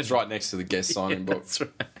open. It's right next to the guest signing book. That's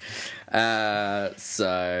right.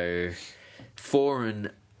 So,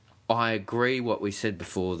 Foreign, I agree what we said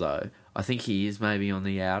before, though. I think he is maybe on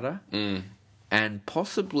the outer. And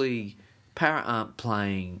possibly Para aren't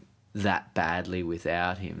playing that badly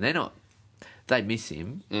without him. They're not... They miss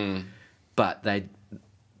him, but they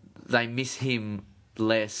miss him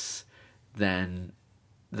less than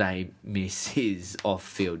they miss his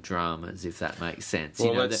off-field dramas, if that makes sense.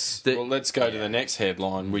 Well, let's go to the next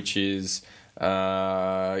headline, which is...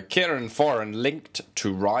 Kieran Foran linked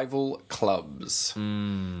to rival clubs.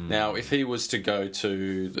 Now, if he was to go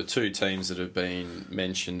to the two teams that have been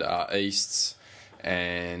mentioned are Easts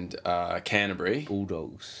and Canterbury.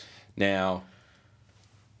 Bulldogs. Now,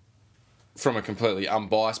 from a completely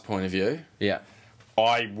unbiased point of view,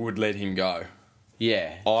 I would let him go.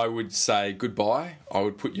 Yeah. I would say goodbye. I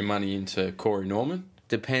would put your money into Corey Norman.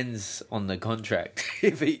 Depends on the contract.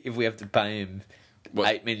 If we have to pay him...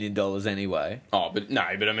 $8 million anyway. But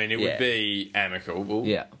I mean, it would be amicable.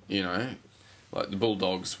 Yeah. Like the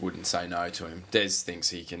Bulldogs wouldn't say no to him. Des thinks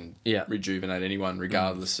he can rejuvenate anyone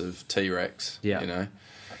regardless of T-Rex. Yeah.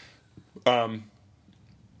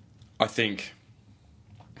 I think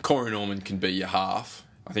Corey Norman can be your half.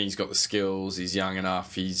 I think he's got the skills. He's young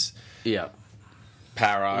enough. He's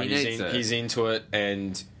para. He's into it.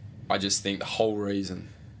 And I just think the whole reason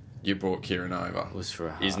you brought Kieran over was for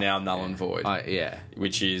a half, is now null and void.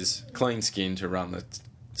 Which is clean skin to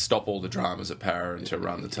stop all the dramas at Para and to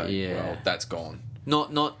run the team. Yeah. Well, that's gone.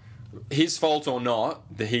 Not his fault or not,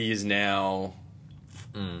 he is now...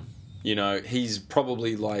 he's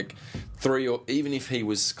probably like even if he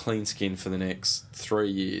was clean skin for the next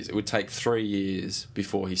 3 years, it would take 3 years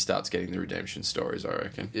before he starts getting the redemption stories, I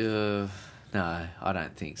reckon. No, I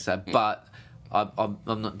don't think so. But I'm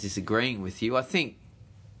not disagreeing with you. I think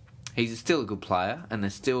he's still a good player, and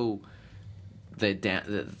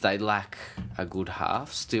they lack a good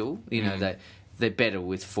half still. They're better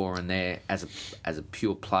with Foran there as a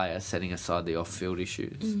pure player, setting aside the off-field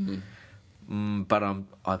issues. But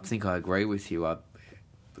I think I agree with you.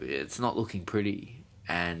 It's not looking pretty,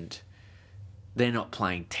 and they're not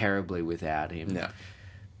playing terribly without him. No.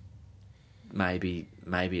 Maybe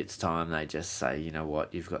it's time they just say, you know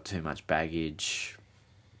what, you've got too much baggage.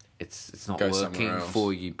 it's not Go somewhere working else.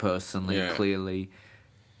 for you personally. Yeah. Clearly,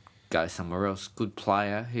 go somewhere else. Good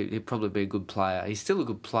player. He'd probably be a good player. He's still a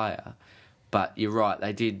good player, but you're right.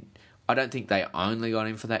 They did. I don't think they only got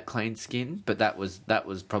him for that clean skin, but that was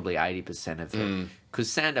probably 80% of it. Because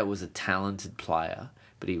Sando was a talented player,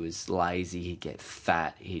 but he was lazy. He'd get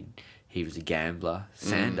fat. He was a gambler.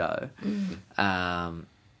 Sando,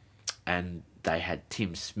 and they had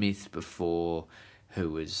Tim Smith before, who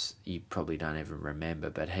was, you probably don't even remember,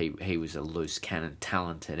 but he was a loose cannon,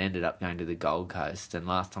 talented. Ended up going to the Gold Coast, and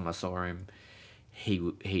last time I saw him,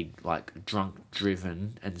 he'd like drunk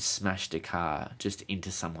driven and smashed a car just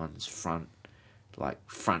into someone's front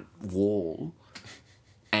wall,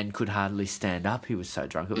 and could hardly stand up. He was so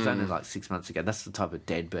drunk. It was only like 6 months ago. That's the type of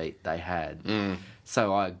deadbeat they had.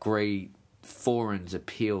 So I agree. Foran's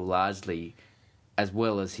appeal largely, as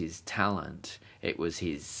well as his talent, it was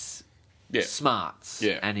his smarts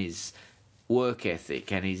and his work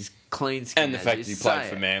ethic and his clean skin. And the fact that he played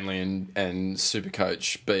for Manly and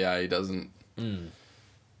Supercoach BA doesn't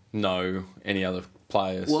know any other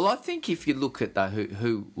players. Well, I think if you look at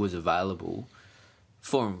who was available,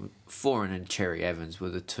 Foran and Cherry Evans were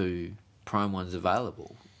the two prime ones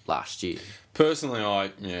available last year. Personally,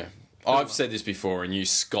 I've said this before, and you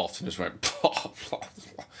scoffed and just went, blah, blah,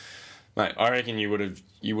 blah. Mate, I reckon you would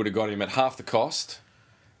have got him at half the cost,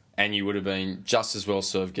 and you would have been just as well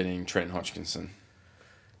served getting Trent Hodgkinson.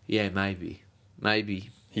 Yeah, maybe.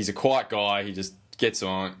 He's a quiet guy. He just gets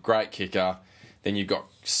on. Great kicker. Then you've got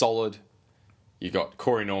solid. You've got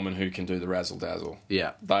Corey Norman, who can do the razzle dazzle.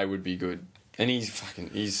 Yeah, they would be good. And he's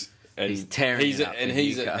tearing it up in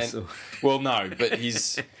Newcastle. Well, no, but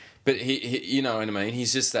but he, you know what I mean.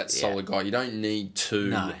 He's just that solid guy. You don't need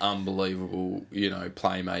two unbelievable,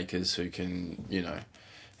 playmakers who can,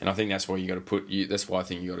 And I think that's why you got to put. That's why I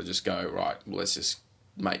think you got to just go right. Let's just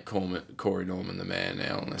make Corey Norman the man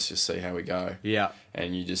now, and let's just see how we go. Yeah.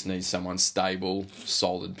 And you just need someone stable,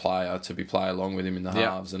 solid player to play along with him in the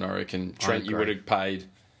halves. And I reckon Trent, you would have paid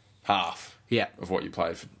half. Yeah. Of what you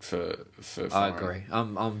played for Foran. I agree.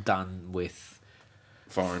 I'm done with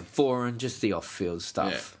Foran, just the off-field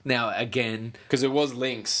stuff. Yeah. Now, again, because it was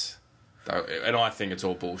links, and I think it's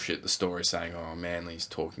all bullshit. The story saying, "Oh, Manly's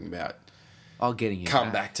talking about getting you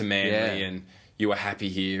come back to Manly and you were happy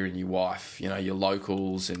here and your wife, your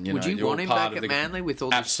locals and would you you're want him part back of at Manly with all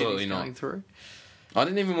the shit he's going through? I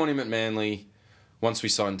didn't even want him at Manly once we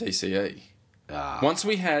signed DCE. Once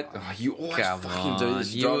we had... you always fucking do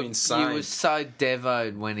this. You were insane. You were so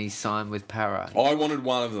devoed when he signed with Para. I wanted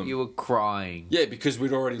one of them. You were crying. Yeah, because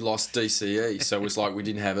we'd already lost DCE, so it was like we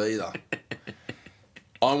didn't have either.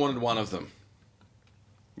 I wanted one of them.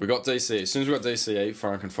 We got DCE. As soon as we got DCE,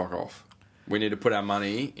 Foran can fuck off. We need to put our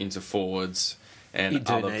money into forwards and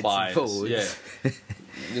other players. Forwards. Yeah.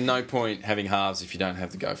 No point having halves if you don't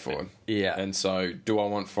have to go forward. Yeah. And so, do I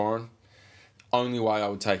want Foran? Only way I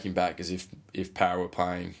would take him back is if Para were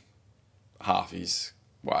paying half his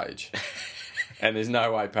wage. And there's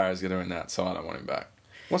no way Para's going to earn that, so I don't want him back.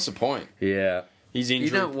 What's the point? Yeah. He's injury.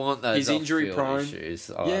 You don't want those injury prone. Issues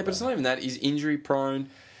Yeah, but it's not even that. He's injury prone,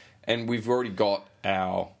 and we've already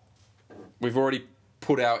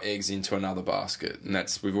put our eggs into another basket,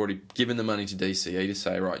 and we've already given the money to DCE to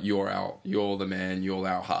say, right, you're the man, you're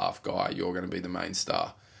our half guy, you're going to be the main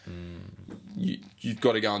star. You've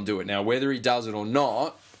got to go and do it. Now, whether he does it or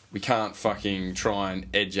not, we can't fucking try and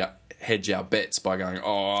hedge our bets by going,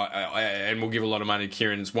 and we'll give a lot of money to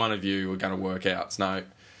Kieran. It's one of you. We're going to work out. It's no,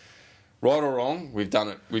 right or wrong. We've done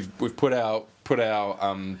it. We've put our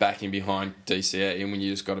backing behind DCE, and when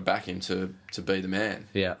you just got to back him to be the man.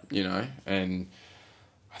 Yeah, And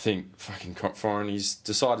I think fucking Foran, he's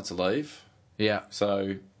decided to leave. Yeah,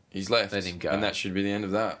 so he's left. Let him go, and that should be the end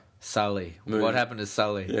of that. Sully. What happened to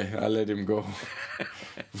Sully? Yeah, I let him go.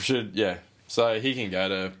 So he can go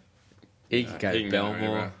to... He can go to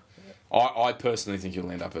Belmore. I personally think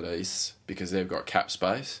he'll end up at East because they've got cap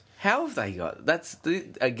space. How have they got...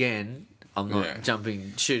 Again, I'm not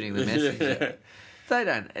shooting the messenger. They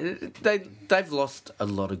don't... They've lost a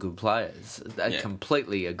lot of good players. I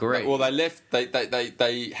completely agree. Well, they left...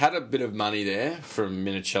 They had a bit of money there from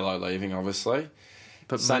Minicello leaving, obviously.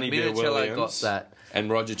 But Sonny Bill Williams got that... And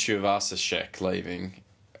Roger Tuivasa-Sheck leaving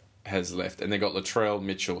has left. And they got Latrell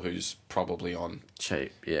Mitchell, who's probably on...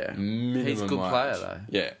 cheap, yeah. Minimum He's a good wage. player, though.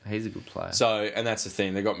 Yeah. He's a good player. So, and that's the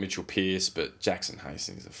thing. They got Mitchell Pearce, but Jackson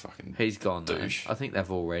Hastings is a fucking He's gone, douche. Though. I think they've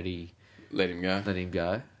already... Let him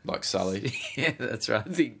go. Like Sully. Yeah, that's right. I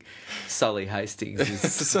think Sully Hastings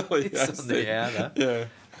is on the outer. Yeah.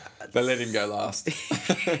 They let him go last.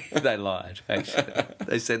 They lied, actually.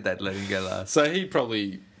 They said they'd let him go last. So he'd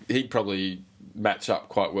probably match up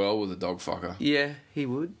quite well with a dog fucker. Yeah, he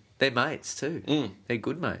would. They're mates too. They're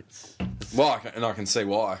good mates. Well, I can see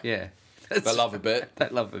why. Yeah. They love a bet. They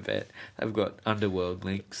love a bet. They've got underworld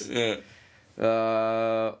links. Yeah.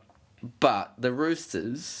 But the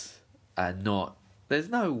Roosters are not. There's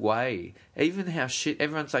no way. Even how shit.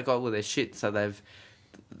 Everyone's like, oh well, they're shit, so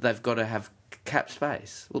they've got to have cap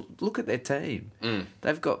space. Well, look at their team.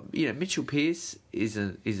 They've got Mitchell Pearce is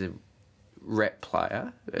a rep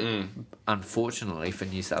player, unfortunately for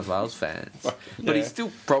New South Wales fans, but he's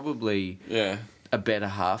still probably a better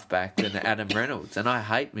halfback than Adam Reynolds, and I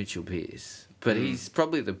hate Mitchell Pearce, but he's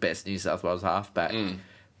probably the best New South Wales halfback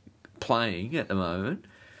playing at the moment.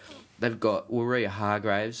 They've got Warrior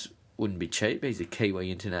Hargraves, wouldn't be cheap. He's a Kiwi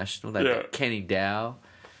international. They've got Kenny Dow,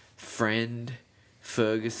 Friend,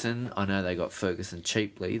 Ferguson. I know they got Ferguson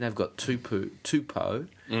cheaply. They've got Tupou,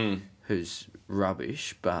 who's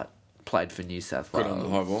rubbish, but played for New South Wales. Good on the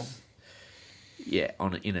high ball. Yeah,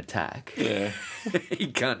 in attack. Yeah. He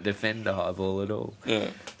can't defend a high ball at all. Yeah.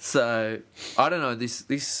 So, I don't know,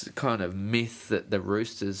 this kind of myth that the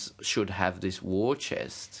Roosters should have this war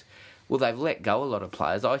chest. Well, they've let go a lot of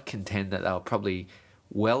players. I contend that they were probably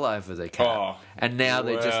well over the cap. Oh, and now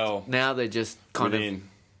they're just kind of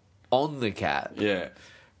on the cap. Yeah.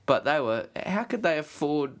 But how could they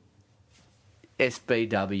afford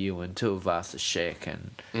SBW and Tuivasa-Sheck,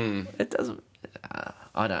 and it doesn't.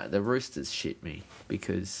 I don't know. The Roosters shit me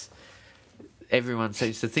because everyone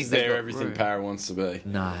seems to think they're everything Para wants to be.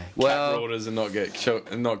 No, Cat orders and not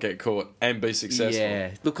get caught and be successful.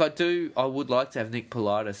 Yeah, look, I would like to have Nick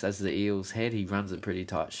Politis as the Eels head. He runs a pretty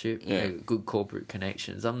tight ship. Yeah, good corporate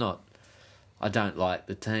connections. I don't like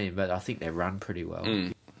the team, but I think they run pretty well.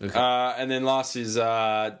 Okay. And then last is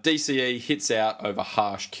DCE hits out over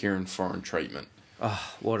harsh Kieran Foran treatment.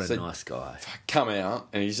 Oh, what a nice guy! Come out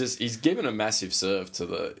and he's given a massive serve to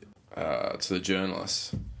the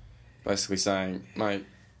journalists, basically saying, "Mate,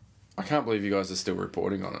 I can't believe you guys are still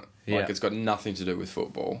reporting on it. Like it's got nothing to do with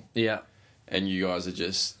football. Yeah, and you guys are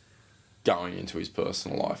just going into his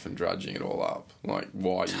personal life and drudging it all up. Like,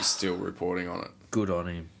 why are you still reporting on it?" Good on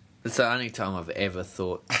him. It's the only time I've ever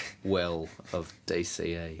thought well of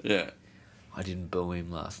DCE. Yeah, I didn't boo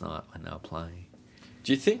him last night when they were playing.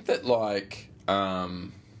 Do you think that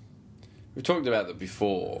we talked about that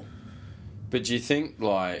before, but do you think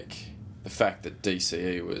the fact that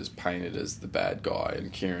DCE was painted as the bad guy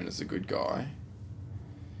and Kieran as the good guy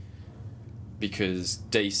because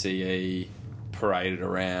DCE paraded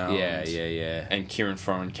around, and Kieran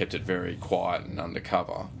Foran kept it very quiet and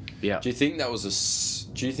undercover? Yeah. Do you think that was a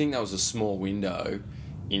small window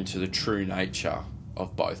into the true nature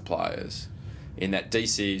of both players? In that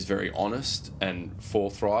DC is very honest and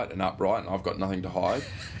forthright and upright, and I've got nothing to hide.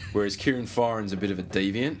 Whereas Kieran Foran's a bit of a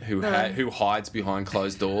deviant who hides behind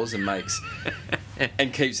closed doors and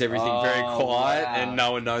keeps everything very quiet, and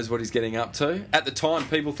no one knows what he's getting up to. At the time,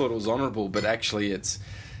 people thought it was honourable, but actually, it's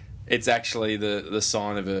actually the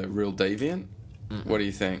sign of a real deviant. What do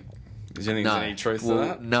you think? Do you think there's any truth to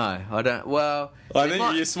that? No, I don't. Well, I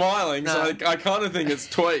think you're smiling, so I kind of think it's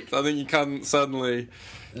tweaked. I think you can't suddenly.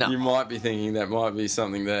 No. You might be thinking that might be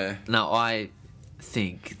something there. No, I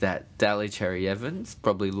think that Daly Cherry Evans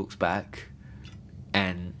probably looks back,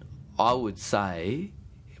 and I would say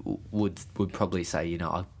would probably say,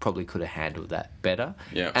 I probably could have handled that better.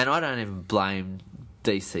 Yeah. And I don't even blame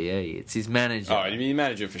DCE. It's his manager. Oh, you mean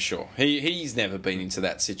manager for sure. He's never been into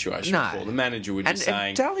that situation before. The manager would be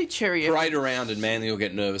saying, Daly Cherry parade around and Manly will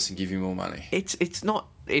get nervous and give you more money. It's not.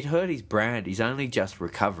 It hurt his brand. He's only just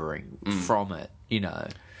recovering from it.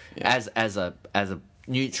 As a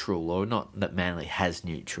neutral, or not that Manly has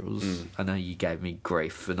neutrals. I know you gave me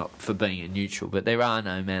grief for being a neutral, but there are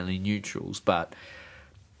no Manly neutrals. But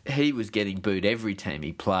he was getting booed every time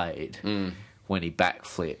he played when he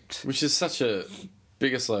backflipped, which is such a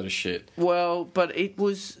biggest load of shit. Well, but it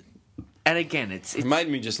was, and again, it made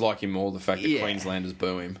me just like him more. The fact that Queenslanders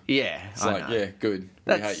boo him. Yeah, it's good.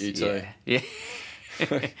 We hate you too. Yeah.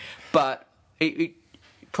 But it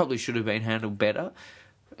probably should have been handled better.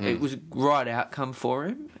 It was a right outcome for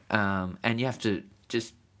him, and you have to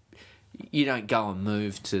you don't go and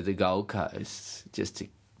move to the Gold Coast just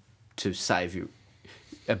to save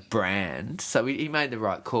a brand. So he made the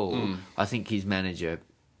right call. I think his manager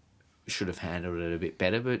should have handled it a bit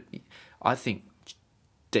better, but I think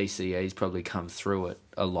DCE's probably come through it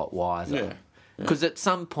a lot wiser. Because at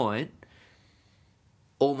some point,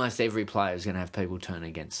 almost every player is going to have people turn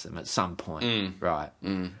against them at some point, right?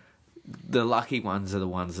 The lucky ones are the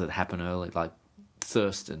ones that happen early, like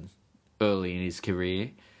Thurston, early in his career,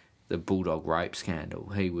 the Bulldog rape scandal.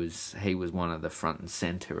 He was one of the front and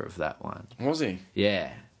centre of that one. Was he?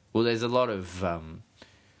 Yeah. Well, there's a lot of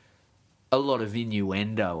a lot of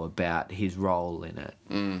innuendo about his role in it.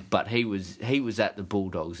 But he was at the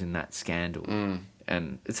Bulldogs in that scandal,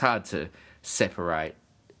 and it's hard to separate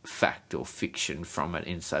fact or fiction from it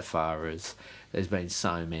insofar as there's been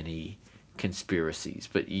so many conspiracies.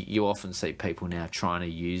 But you often see people now trying to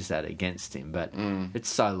use that against him, but it's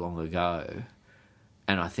so long ago,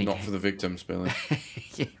 and I think Not for the victims, Billy.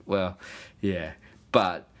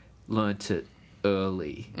 but learnt it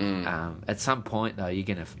early. At some point, though, you're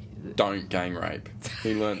going to... Don't gang rape.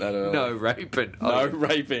 He learnt that early. No raping. No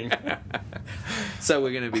raping. So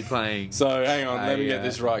we're going to be playing... So, hang on. Let me get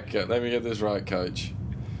this right, Coach.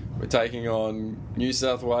 We're taking on New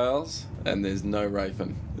South Wales, and there's no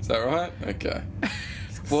raping. Is that right? Okay.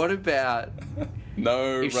 What about...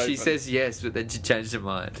 No if raping. she says yes, but then she changed her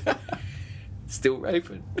mind? Still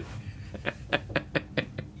raping.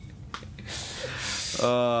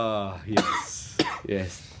 Oh, yes.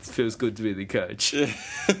 Yes. It feels good to be the coach. The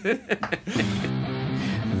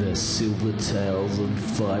Silvertails and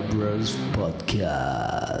Fibros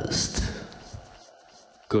Podcast.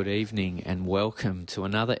 Good evening and welcome to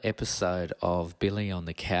another episode of Billy on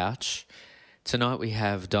the Couch. Tonight we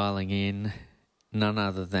have dialing in none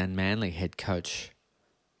other than Manly head coach,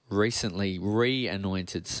 recently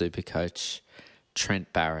re-anointed Supercoach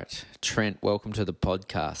Trent Barrett. Trent, welcome to the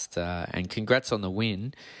podcast and congrats on the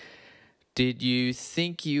win. Did you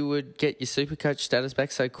think you would get your Supercoach status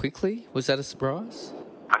back so quickly? Was that a surprise?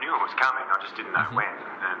 I knew it was coming, I just didn't know when,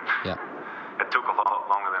 and it took a lot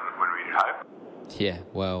longer than when we hoped. Yeah,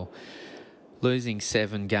 well, losing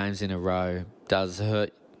 7 games in a row does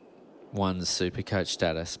hurt one's Supercoach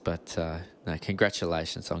status, but no,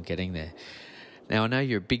 congratulations on getting there. Now, I know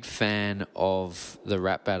you're a big fan of the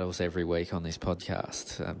rap battles every week on this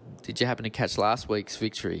podcast. Did you happen to catch last week's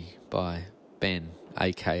victory by Ben,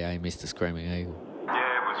 a.k.a. Mr. Screaming Eagle? Yeah,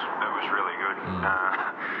 it was really good.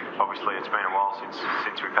 Obviously, it's been a while since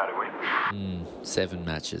we've had a win. 7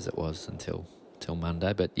 matches it was until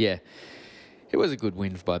Monday, but yeah, it was a good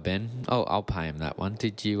win by Ben. I'll pay him that one.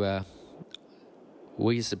 Did you...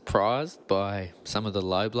 were you surprised by some of the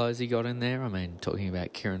low blows he got in there? I mean, talking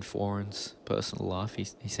about Kieran Foran's personal life, he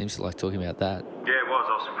seems to like talking about that. Yeah, it was.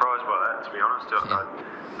 I was surprised by that, to be honest. I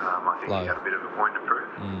think he had a bit of a point to prove.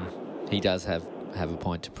 He does have a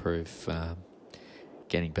point to prove,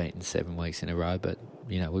 getting beaten 7 weeks in a row, but,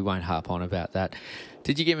 we won't harp on about that.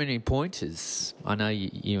 Did you give him any pointers? I know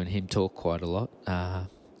you and him talk quite a lot.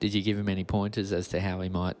 Did you give him any pointers as to how he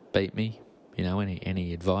might beat me?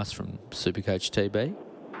 Any advice from Supercoach TB?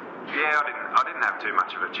 Yeah, I didn't have too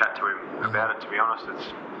much of a chat to him about it, to be honest.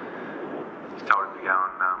 Just told him to go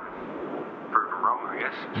and prove him wrong, I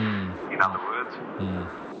guess, in other words.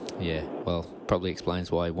 Yeah, well, probably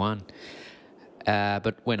explains why he won.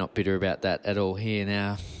 But we're not bitter about that at all here.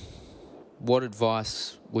 Now, what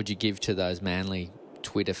advice would you give to those Manly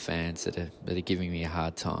Twitter fans that are giving me a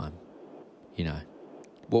hard time?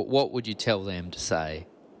 What would you tell them to say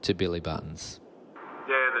to Billy Buttons?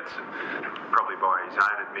 Yeah, that's probably by his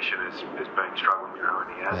own admission has been struggling, and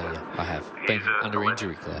he has. Yeah, I have. Been under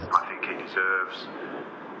injury cloud. I think he deserves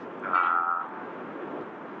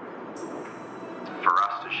for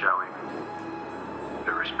us to show him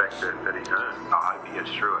the respect that he's earned. I hope he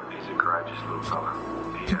gets through it. He's a courageous little fella.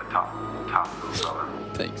 He's a tough little fella.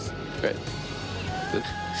 Thanks. Great.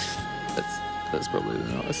 That's probably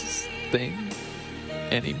the nicest thing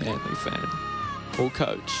any Manly fan or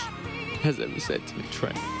coach has ever said to me,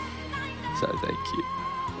 Trent. So thank you.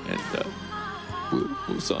 And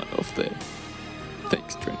we'll sign off there.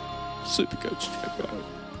 Thanks, Trent. Supercoach Trent Barrett.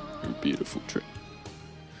 You're a beautiful Trent.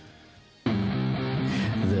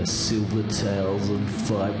 The Silvertails and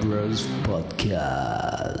Fibros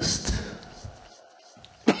Podcast.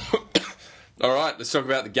 All right, let's talk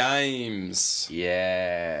about the games.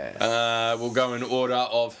 Yeah. We'll go in order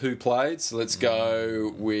of who played. So let's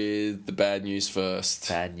go with the bad news first.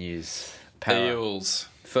 Bad news. Eels.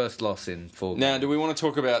 First loss in 4 games. Now, do we want to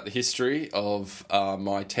talk about the history of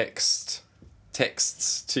my texts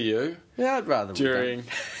to you? Yeah, I'd rather during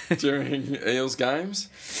Eels games.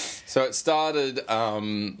 So it started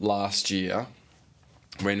last year.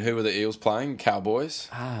 Who were the Eels playing? Cowboys.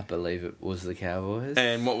 I believe it was the Cowboys.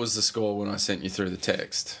 And what was the score when I sent you through the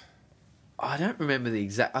text? I don't remember the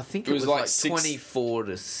exact. I think it was like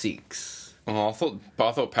 24-6. Oh, I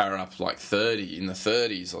thought Para up like 30 in the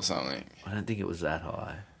 30s or something. I don't think it was that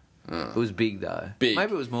high. It was big though. Big.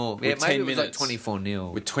 Maybe it was more. Yeah, maybe it was like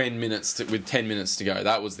 24-0 with 10 minutes to go.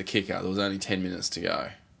 That was the kicker. There was only 10 minutes to go.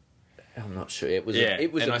 I'm not sure. It was. Yeah,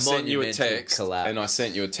 It was and a I sent you a monumental text, collapse. and I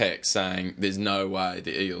sent you a text saying, "There's no way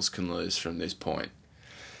the Eels can lose from this point."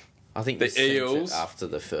 I think The we sent it Eels- after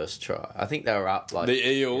the first try. I think they were up like... The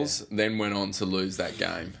Eels then went on to lose that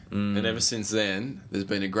game. And ever since then, there's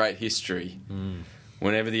been a great history.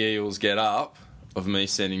 Whenever the Eels get up, of me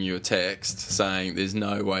sending you a text saying there's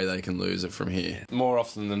no way they can lose it from here. More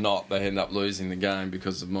often than not, they end up losing the game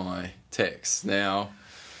because of my text. Now,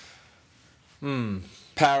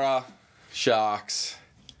 Para, Sharks,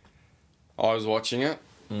 I was watching it.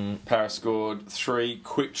 Para scored 3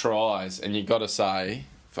 quick tries, and you got to say,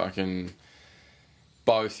 fucking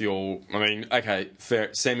both your... I mean, okay,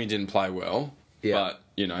 fair, Semi didn't play well, but,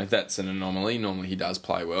 you know, that's an anomaly. Normally he does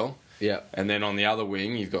play well. Yeah. And then on the other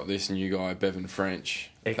wing, you've got this new guy, Bevan French.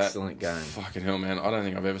 Excellent game. Fucking hell, man. I don't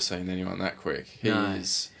think I've ever seen anyone that quick. He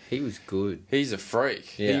was good. He's a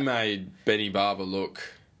freak. Yeah. He made Benny Barber look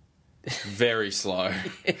very slow.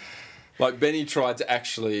 Like, Benny tried to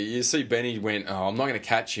actually... You see Benny went, oh, I'm not going to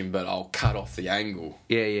catch him, but I'll cut off the angle.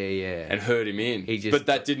 Yeah. And hurt him in. But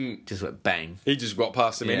that didn't... Just went bang. He just got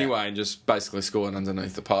past him anyway and just basically scored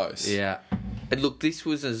underneath the post. Yeah. And look, this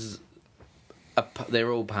was as...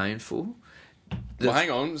 they're all painful. Well,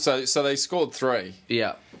 hang on. So they scored 3.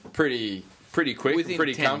 Yeah. Pretty quick, Within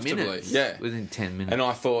pretty 10 comfortably. minutes. Yeah. Within 10 minutes. And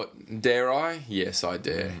I thought, dare I? Yes, I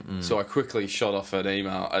dare. So I quickly shot off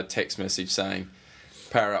a text message saying,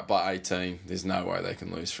 Para up by 18. There's no way they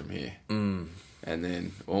can lose from here. And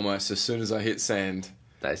then almost as soon as I hit send,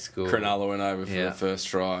 they scored. Cronulla went over for the first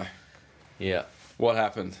try. Yeah. What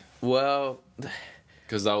happened? Well...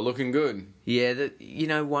 Because they were looking good. Yeah,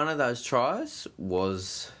 one of those tries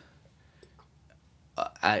was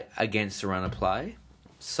against the run of play.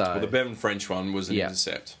 So Well, the Bevan French one was an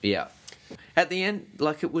intercept. Yeah. At the end,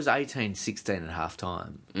 like, it was 18-16 at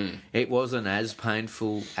half-time. It wasn't as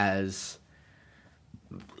painful as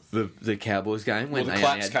the Cowboys game. Well, the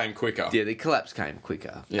collapse came quicker. Yeah, the collapse came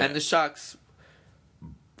quicker. Yeah. And the Sharks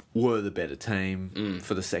were the better team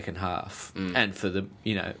for the second half. And for the,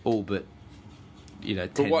 all but, 10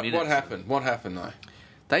 minutes. What happened? What happened, though?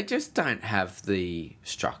 They just don't have the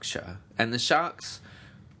structure. And the Sharks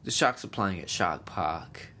are playing at Shark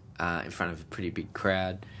Park in front of a pretty big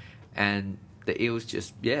crowd. And the Eels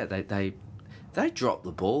just, they dropped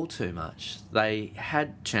the ball too much. They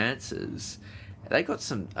had chances. They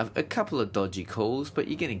got a couple of dodgy calls, but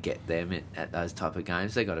you're going to get them at those type of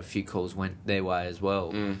games. They got a few calls went their way as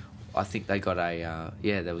well. I think they got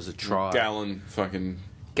there was a try.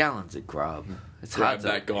 Gallen's a grub. It's grabbed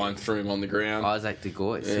hard that guy and threw him on the ground. Isaac De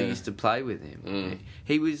Gois, who used to play with him.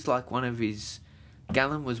 He was like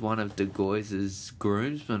Gallen was one of De Gois's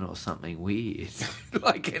groomsmen or something weird.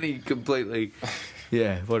 And he completely...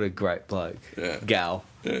 Yeah, what a great bloke. Yeah. Gal.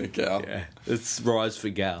 Yeah, Gal. Yeah, it's rise for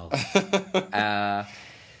Gal.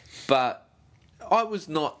 But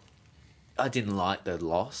I didn't like the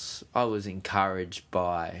loss. I was encouraged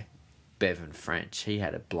by Bevan French. He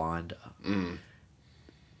had a blinder.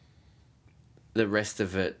 The rest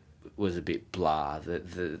of it was a bit blah.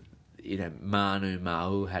 Manu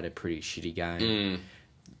Ma'u had a pretty shitty game.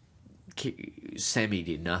 Sammy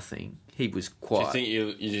did nothing. He was quiet. Do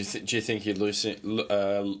you think you're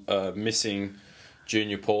missing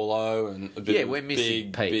Junior Paulo and a bit we're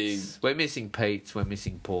missing Pete's. We're missing Pete's. We're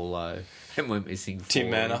missing Paulo, and we're missing Tim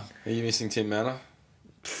Manor. Are you missing Tim Manor?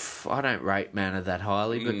 I don't rate Manor that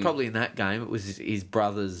highly, but probably in that game it was his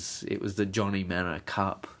brother's. It was the Johnny Manor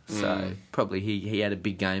Cup, so probably he had a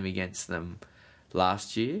big game against them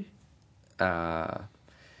last year. But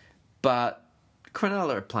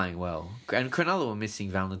Cronulla are playing well, and Cronulla were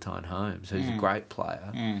missing Valentine Holmes, who's a great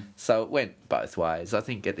player. So it went both ways. I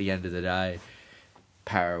think at the end of the day,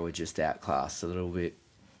 Para were just outclassed a little bit,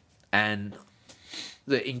 and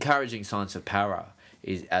the encouraging signs of Para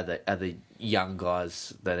are the young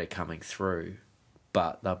guys that are coming through,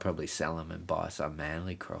 but they'll probably sell them and buy some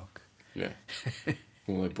Manly croc. Yeah.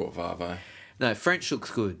 Well, they bought Varve. No, French looks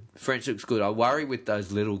good. I worry with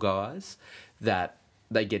those little guys that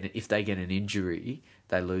if they get an injury,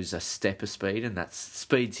 they lose a step of speed, and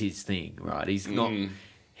speed's his thing, right? He's not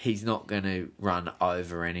going to run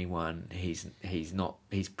over anyone. He's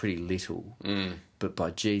pretty little. But by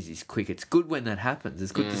jeez, he's quick. It's good when that happens.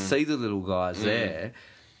 It's good to see the little guys there.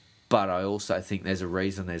 But I also think there's a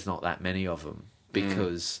reason there's not that many of them,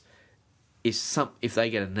 because if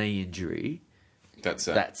they get a knee injury, that's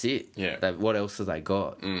it. Yeah. What else have they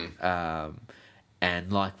got?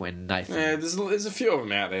 And like when Nathan... Yeah, there's a few of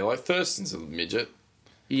them out there. Like Thurston's a midget.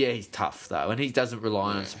 Yeah, he's tough, though, and he doesn't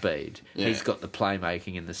rely on speed. Yeah. He's got the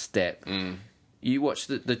playmaking and the step. You watch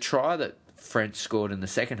the try that French scored in the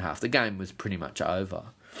second half. The game was pretty much over,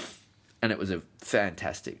 and it was a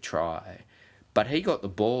fantastic try. But he got the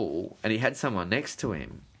ball, and he had someone next to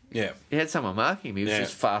him. Yeah. He had someone marking him. He was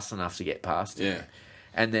just fast enough to get past him. Yeah.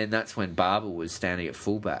 And then that's when Barber was standing at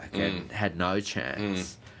fullback and had no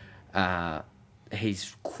chance.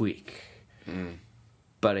 He's quick.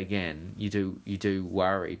 But again, you do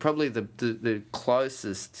worry. Probably the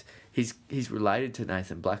closest he's related to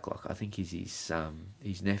Nathan Blacklock. I think he's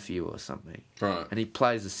his nephew or something. Right. And he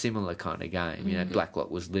plays a similar kind of game. You know,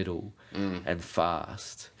 Blacklock was little and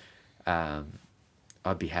fast.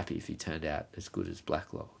 I'd be happy if he turned out as good as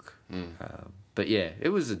Blacklock. But yeah, it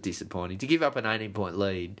was a disappointing. To give up an 18-point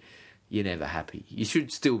lead, you're never happy. You should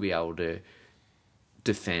still be able to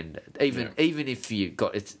defend it. Even if you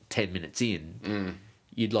got it's 10 minutes in,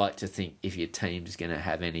 you'd like to think if your team's going to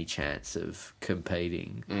have any chance of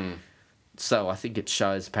competing. So I think it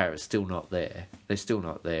shows Para's still not there. They're still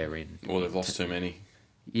not there in... Or they've lost too many.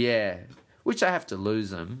 Yeah, which they have to lose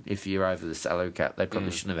them if you're over the salary cap. They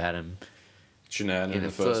probably shouldn't have had them in the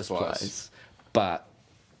first place. But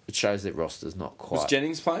it shows that roster's not quite... Was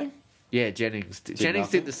Jennings playing? Yeah, Jennings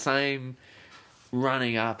did the same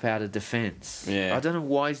running up out of defence. Yeah. I don't know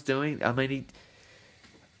why he's doing... I mean,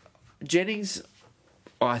 Jennings,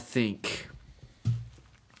 I think,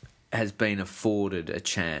 has been afforded a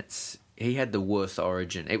chance. He had the worst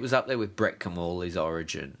origin. It was up there with Brett Kamali's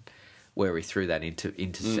origin, where he threw that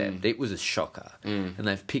intercept. It was a shocker. And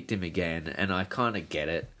they've picked him again, and I kind of get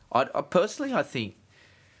it. I personally, I think...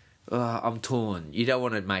 I'm torn. You don't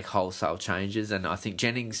want to make wholesale changes, and I think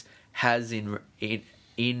Jennings has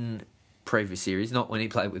in previous series, not when he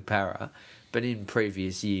played with Para, but in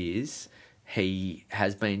previous years, he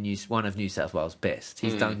has been one of New South Wales' best.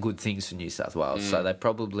 He's done good things for New South Wales, so they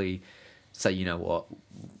probably say, you know what,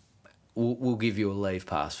 we'll give you a leave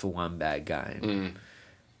pass for one bad game.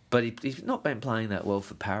 But he's not been playing that well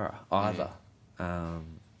for Para either,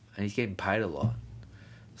 and he's getting paid a lot.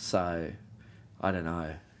 So I don't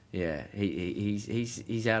know. Yeah,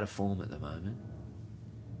 he's out of form at the moment.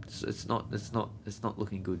 It's not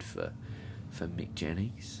looking good for Mick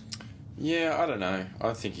Jennings. Yeah, I don't know.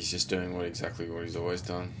 I think he's just doing exactly what he's always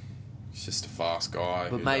done. He's just a fast guy.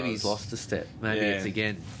 But maybe he's lost a step. Maybe it's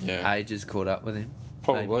again age has caught up with him.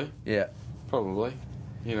 Probably. Maybe. Yeah. Probably.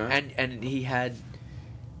 You know. And he had,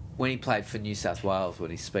 when he played for New South Wales,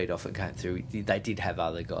 when his speed offer came through, they did have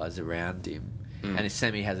other guys around him. And if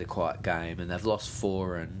Semi has a quiet game, and they've lost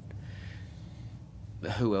 4, and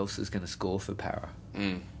who else is going to score for Para?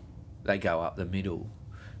 They go up the middle,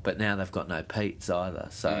 but now they've got no Pete's either.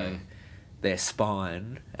 So their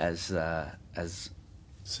spine, as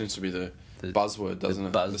seems to be the buzzword, doesn't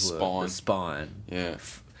it? The spine. Yeah.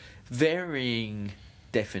 Varying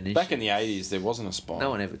definition. Back in the 80s, there wasn't a spine. No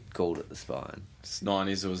one ever called it the spine.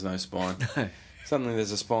 90s, there was no spine. No. Suddenly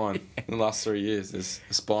there's a spine. In the last 3 years, there's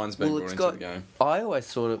a spine's been brought into the game. I always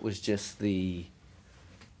thought it was just the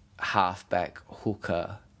halfback,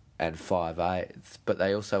 hooker, and 5/8, but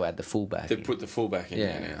they also add the fullback. They put the fullback in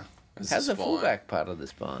there now. How's the fullback part of the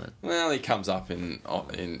spine? Well, he comes up in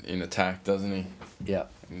attack, doesn't he? Yeah.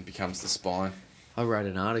 And becomes the spine. I wrote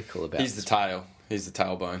an article about. He's the tail. He's the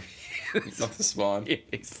tailbone, not the spine.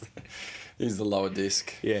 Yes. He's the lower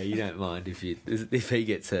disc. Yeah, you don't mind if he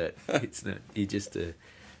gets hurt. It's not. You're just a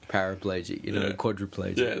paraplegic. You're not a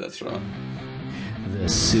quadriplegic. Yeah, that's right. The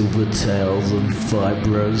Silvertails and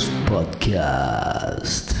Fibros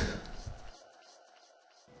Podcast.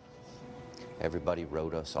 Everybody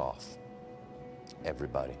wrote us off.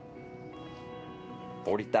 Everybody.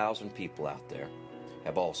 40,000 people out there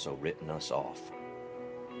have also written us off.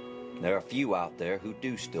 There are a few out there who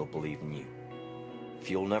do still believe in you.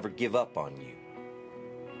 Few will never give up on you.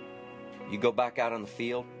 You go back out on the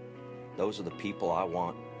field, those are the people I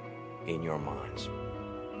want in your minds.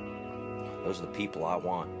 Those are the people I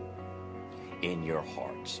want in your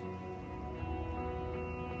hearts.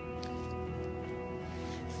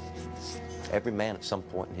 Every man at some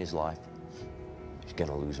point in his life is going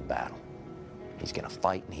to lose a battle. He's going to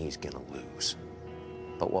fight and he's going to lose.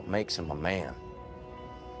 But what makes him a man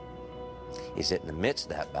is that in the midst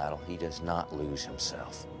of that battle, he does not lose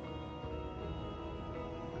himself.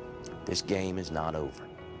 This game is not over.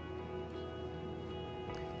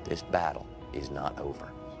 This battle is not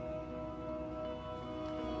over.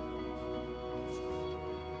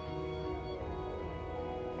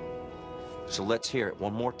 So let's hear it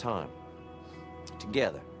one more time.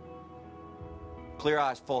 Together. Clear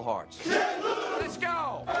eyes, full hearts. Let's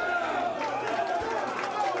go!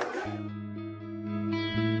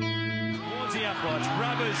 Towards the uprights,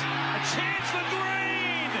 Rubbers, a chance for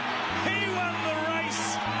Green! He won the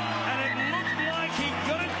race, and it looked like he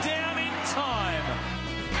got it down in time.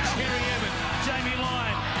 Cherry Evan, Jamie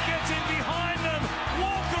Lyon gets in behind them.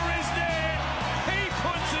 Walker is there. He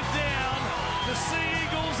puts it down. The Sea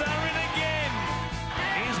Eagles are in again.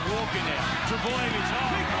 Here's Walker now. Trebojevic,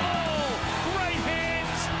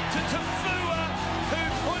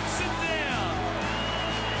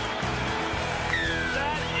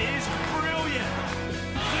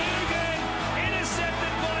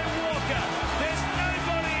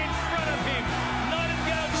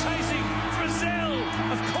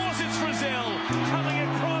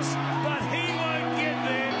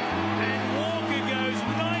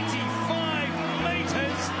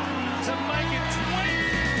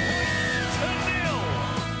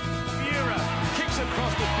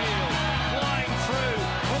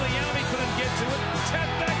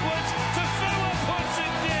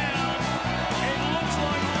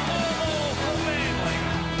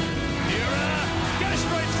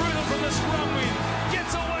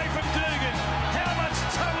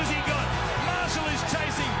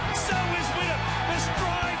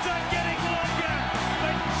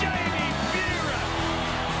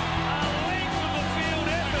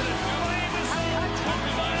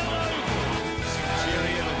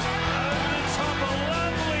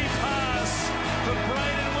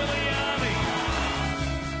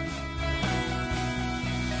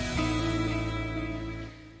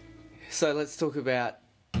 So let's talk about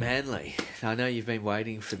Manly. I know you've been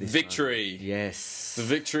waiting for this Victory. one. Yes. The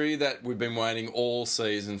victory that we've been waiting all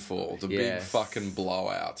season for. The big Yes. fucking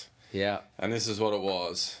blowout. Yeah. And this is what it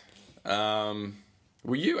was. Well,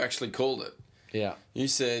 you actually called it. Yeah. You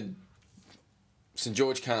said St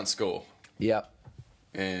George can't score. Yep.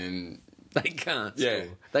 And They can't Yeah.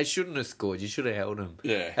 score. They shouldn't have scored. You should have held them.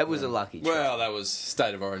 yeah. That was a lucky try. Well, that was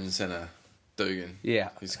State of Origin centre Dugan. Yeah.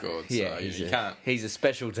 He scored. Yeah, So he's you a, can't. he's a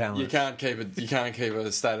special talent. You can't keep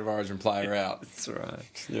a State of Origin player out. That's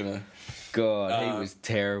right. You know. God, he was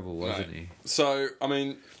terrible, wasn't No. he? So I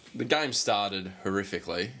mean, the game started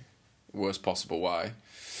horrifically, worst possible way.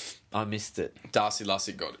 I missed it. Darcy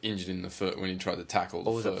Lussick got injured in the foot when he tried to tackle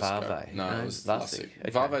the Or was it first go. Varve? No, No, it was Lussick. Lussick.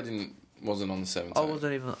 Okay. Varve wasn't on the 17. I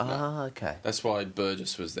wasn't even... okay. That's why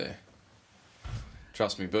Burgess was there.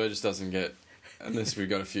 Trust me, Burgess doesn't get unless we've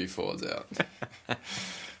got a few forwards out.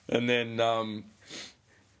 And then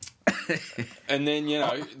you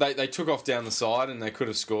know they took off down the side and they could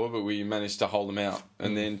have scored, but we managed to hold them out.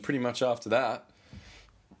 And then pretty much after that,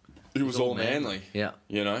 it was all Manly. Yeah.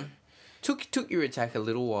 You know. Took your attack a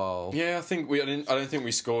little while. Yeah, I don't think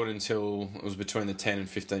we scored until it was between the 10 and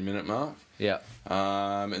 15 minute mark. Yeah.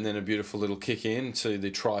 And then a beautiful little kick in to the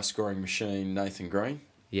try scoring machine, Nathan Green.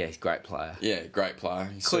 Yeah, he's a great player. Yeah, great player.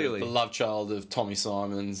 He's Clearly. sort of the love child of Tommy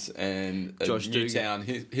Simons and a Josh Newtown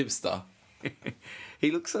hipster.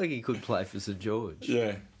 He looks like he could play for St George.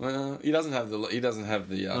 Yeah, well, he doesn't have the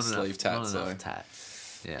Not sleeve tats. Not So. enough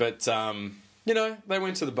tats. Yeah. But you know, they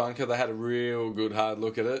went to the bunker. They had a real good hard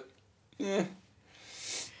look at it. Yeah.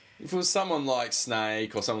 If it was someone like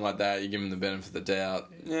Snake or something like that, you give him the benefit of the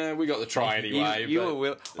doubt. Yeah, we got the try anyway.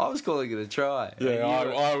 I was calling it a try. Yeah,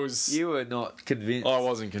 I was. You were not convinced. I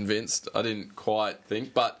wasn't convinced. I didn't quite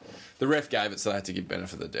think, but the ref gave it, so they had to give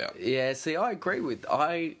benefit of the doubt. Yeah, see, I agree with...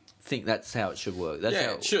 I think that's how it should work. That's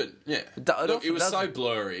how It should. Yeah, It look, it was so doesn't.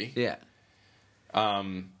 blurry. Yeah.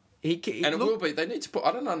 And it will be. They need to put.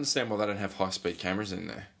 I don't understand why they don't have high speed cameras in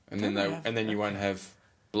there, and then you won't have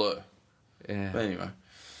blur. Yeah. But anyway,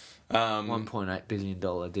 $1.8 billion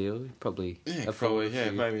deal. Probably.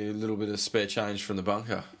 maybe a little bit of spare change from the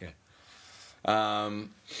bunker. Yeah.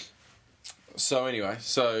 So anyway,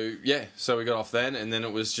 so we got off then, and then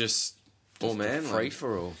it was just all Manly. Free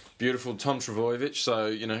for all. Beautiful Tom Trbojevic. So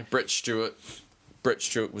you know, Brett Stewart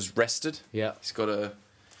was rested. Yeah. He's got a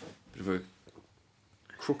bit of a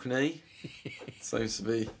crook knee. Seems to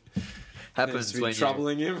be Happens when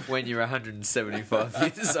troubling him when you're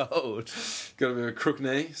 175 years old. Got a bit of a crook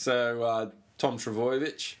knee. So Tom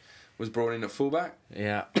Trbojevic was brought in at fullback.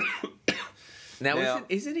 Yeah. Now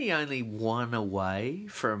isn't he only one away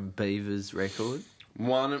from Beaver's record?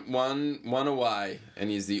 One away, and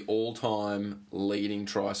he's the all-time leading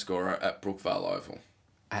try scorer at Brookvale Oval.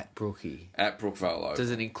 At Brookie. At Brookvale Oval.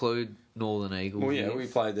 Does it include Northern Eagles? Well, yeah, we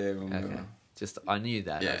played there when we Okay. were... I knew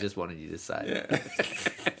that. Yeah. I just wanted you to say Yeah.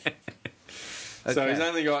 it. So Okay. he's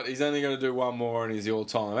only got to do one more, and he's the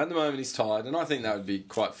all-time. At the moment, he's tied, and I think that would be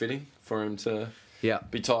quite fitting for him to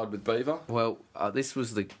be tied with Beaver. Well, this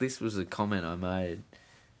was the comment I made.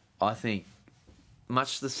 I think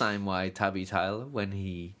much the same way Tubby Taylor when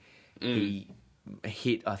he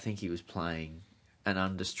hit. I think he was playing an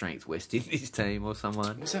understrength West Indies team or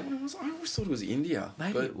someone. Was that what it was? I always thought it was India.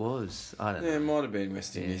 Maybe but it was. I don't Yeah, know. it might have been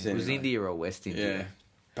West Indies. It was anyway. India or West Yeah, India.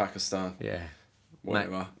 Pakistan. Yeah.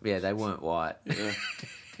 Whatever. Yeah, they weren't white. Yeah.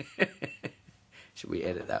 Should we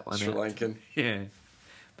edit that one Sri out? Lankan. Yeah.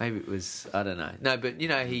 Maybe it was, I don't know. No, but, you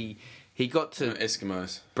know, he got to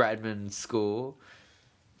Eskimos. Bradman's score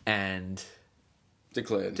and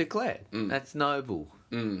Declared. That's noble.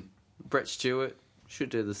 Mm. Brett Stewart should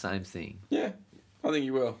do the same thing. Yeah, I think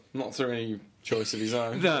he will. Not through any choice of his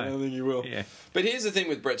own. No. I think he will. Yeah. But here's the thing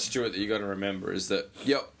with Brett Stewart that you got to remember is that,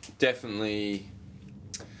 definitely...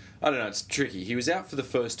 I don't know, it's tricky. He was out for the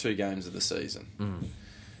first 2 games of the season.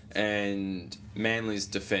 And Manly's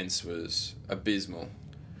defence was abysmal.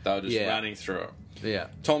 They were just running through it. Yeah.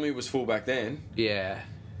 Tommy was fullback then. Yeah.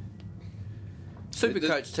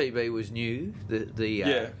 Supercoach TB was new. The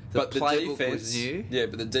playbook was new. Yeah,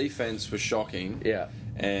 but the defence was shocking. Yeah.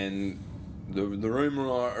 And a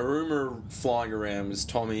rumour flying around was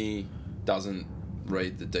Tommy doesn't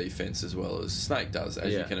read the defence as well as Snake does,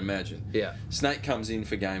 as you can imagine. Yeah. Snake comes in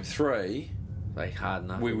for game 3. They hard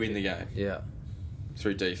enough. We win the game Yeah.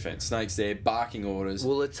 through defence. Snake's there barking orders.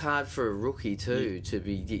 Well, it's hard for a rookie too to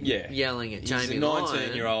be yelling at Jamie He's a Lyon.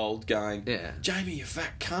 19-year-old going, Jamie, you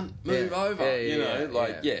fat cunt, move over.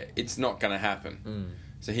 Yeah, it's not going to happen.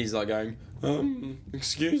 So he's like going,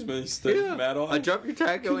 excuse me, Steve Maddie. I dropped your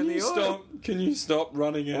tackle in the oil. Can you stop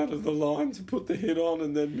running out of the line to put the hit on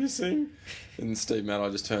and then missing? And Steve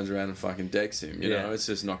Maddie just turns around and fucking decks him. You know, it's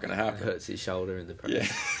just not going to happen. Hurts his shoulder in the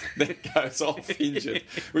process. Yeah, then goes off injured,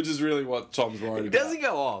 which is really what Tom's worried about. He doesn't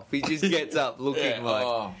go off. He just gets up looking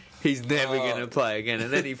like he's never going to play again.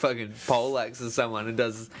 And then he fucking poleaxes someone and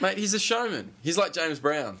does... Mate, he's a showman. He's like James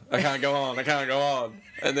Brown. I can't go on.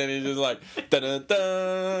 And then he's just like,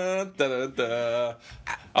 da-da-da, da-da-da.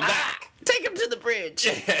 I'm back. Take him to the bridge.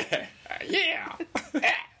 Yeah.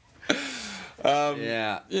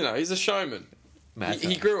 Yeah. You know, he's a showman.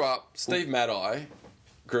 He grew up, Steve Maddie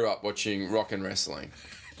grew up watching rock and wrestling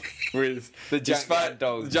with The Junkyard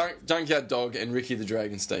Dog. the Junkyard Dog and Ricky the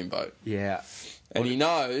Dragon Steamboat. Yeah. And he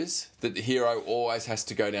knows that the hero always has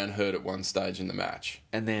to go down hurt at one stage in the match.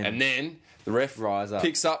 And then the ref rise up.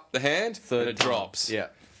 picks up the hand and it drops. Yeah.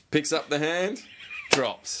 Picks up the hand,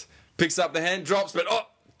 drops. Picks up the hand, drops, but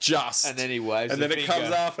just. And then he waves And then the it finger.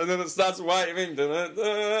 comes up, and then it starts waving,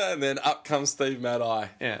 and then up comes Steve Maddie.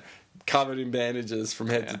 Yeah. Covered in bandages from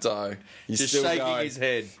head to toe. He's Just still shaking going. his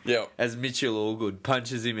head Yep. as Mitchell Allgood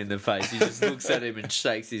punches him in the face. He just looks at him and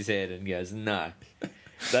shakes his head and goes, no,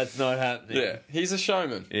 that's not happening. Yeah, he's a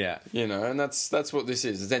showman. Yeah. You know, and that's what this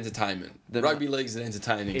is. It's entertainment. Rugby league's an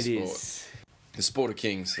entertaining It sport. is. The sport of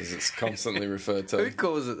kings, as it's constantly referred to. Who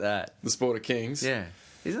calls it that? The sport of kings. Yeah.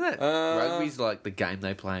 Isn't it? Rugby's like the game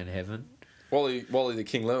they play in heaven. Wally the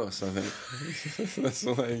King Lewis, I think. That's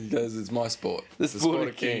why he goes, it's my sport. The It's sport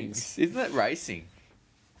of kings. Isn't that racing?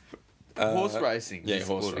 Horse racing. Yeah, The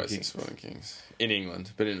horse sport of racing, kings. sport of kings. In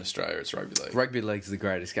England, but in Australia, it's rugby league. Rugby league's the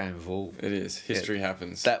greatest game of all. It is. History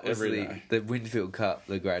happens That was every day. the Winfield Cup,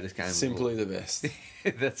 the greatest game Simply of the best.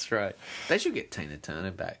 all. That's right. They should get Tina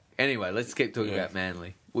Turner back. Anyway, let's keep talking about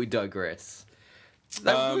Manly. We digress.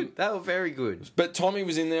 They were good. They were very good. But Tommy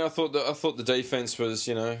was in there. I thought the defense was,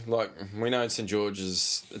 you know, like we know St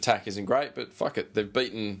George's attack isn't great, but fuck it, they've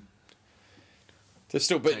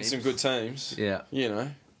still beaten Teams. some good teams. Yeah. You know,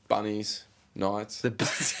 Bunnies, Knights. Aren't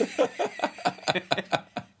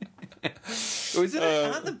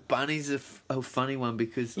the bunnies a funny one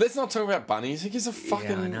because... Let's not talk about Bunnies. Who gives a fucking...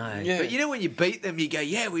 Yeah, I know. Yeah. But you know when you beat them, you go,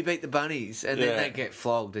 yeah, we beat the bunnies. And then Yeah. they get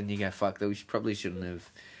flogged and you go, fuck, they probably shouldn't have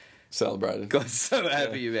Celebrated. got so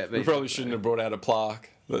happy about We beating probably them. shouldn't have brought out a plaque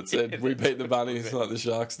that said we beat the Bunnies like the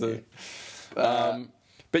Sharks do.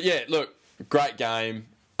 But yeah, look, great game.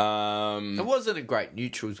 It wasn't a great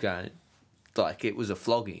neutrals game. Like, it was a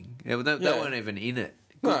flogging. They weren't even in it.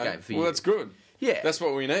 Good game for you. Well, that's good. Yeah. That's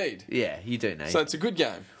what we need. Yeah, you do need So it's a good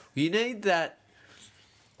game. You need that...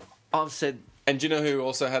 I've said... And do you know who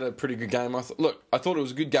also had a pretty good game? I thought it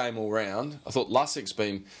was a good game all round. I thought Lussick's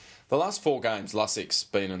been... The last 4 games, Lussick's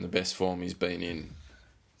been in the best form he's been in.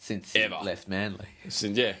 Since Ever. he left Manly.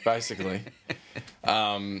 Yeah, basically.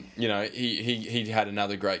 You know, he had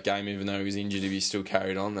another great game, even though he was injured. He still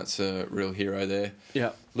carried on. That's a real hero there.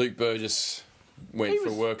 Yeah. Luke Burgess went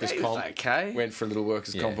for workers' comp. Okay. Went for a little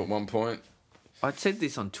workers' comp at one point. I'd said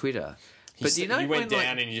this on Twitter. But you know he went when,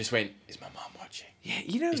 down and he just went, "Is my mum watching?" Yeah,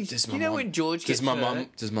 you know, Does my you know mum- when George gets Does my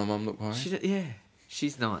hurt, mum look worried? yeah,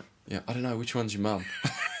 she's not. Yeah, I don't know which one's your mum.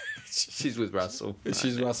 She's with Russell.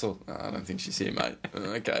 She's Russell. Oh, I don't think she's here, mate.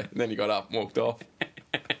 Okay. And then he got up and walked off.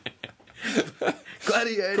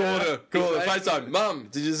 Gladiator. Call her. FaceTime. Mum,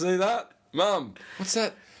 did you see that? Mum, what's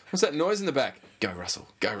that? What's that noise in the back? Go, Russell.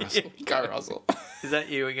 Go, Russell. Go, Russell. Is that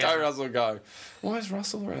you again? Go, Russell, go. Why is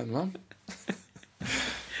Russell around, Mum?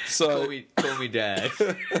 So, Call me Dad.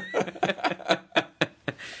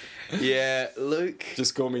 Yeah, Luke.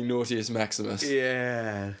 just call me Naughtius Maximus.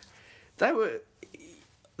 Yeah,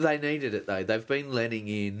 they needed it though. They've been letting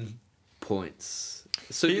in points.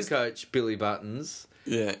 Supercoach Billy Buttons.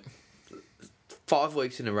 Yeah. 5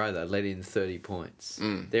 weeks in a row they let in 30 points.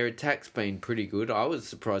 Their attack's been pretty good. I was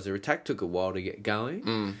surprised their attack took a while to get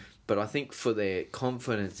going. But I think for their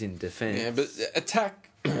confidence in defence... Yeah, but attack...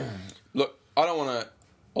 Look, I don't want to...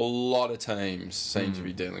 A lot of teams seem to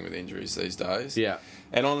be dealing with injuries these days. Yeah.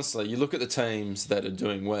 And honestly, you look at the teams that are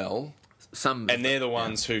doing well, and they're the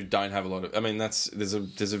ones who don't have a lot of... I mean, there's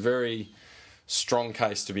a very strong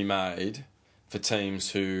case to be made for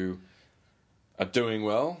teams who are doing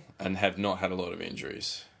well and have not had a lot of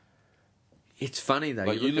injuries. It's funny though.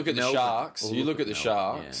 Like you look at the Melbourne, Sharks. or You look at the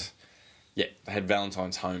Melbourne, Sharks. Yeah, they had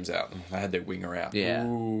Valentine's Holmes out. They had their winger out. Yeah.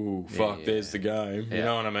 Ooh, fuck, yeah. there's the game. You Yeah.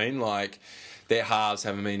 know what I mean? Like, their halves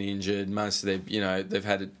haven't been injured. Most of their, you know, they've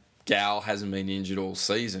had Gal hasn't been injured all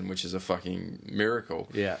season, which is a fucking miracle.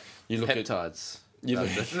 Yeah. You look Peptides. You look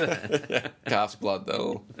calf's blood,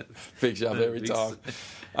 that'll fix you up every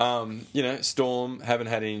time. You know, Storm haven't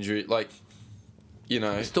had an injury. Like, you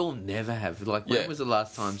know. Storm never have. Like, when was the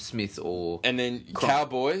last time Smith or... And then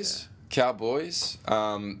Cowboys,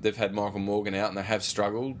 they've had Michael Morgan out and they have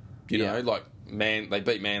struggled, you know, like, they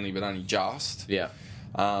beat Manly but only just. Yeah.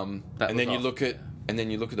 And then you look at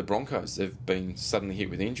the Broncos. They've been suddenly hit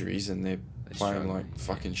with injuries and they're playing like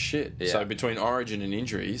fucking shit. Yeah. So between Origin and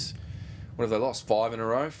injuries, what have they lost? 5 in a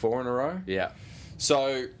row? 4 in a row? Yeah.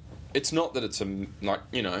 So it's not that it's like,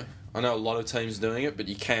 you know, I know a lot of teams doing it, but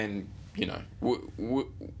you can, you know,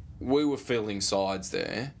 we were filling sides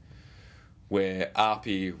there where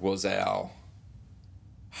Arpey was our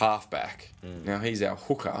halfback. Now he's our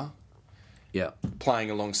hooker. Yeah.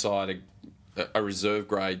 Playing alongside a reserve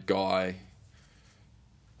grade guy,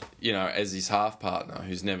 you know, as his half partner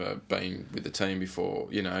who's never been with the team before,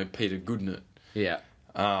 you know, Peter Goodnett. Yeah.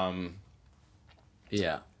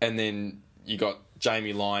 Yeah. And then you got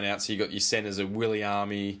Jamie Lyon out, so you got your centres of Willie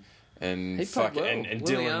Army and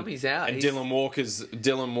Dylan Army's out. And Dylan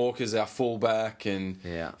Walker's our fullback, and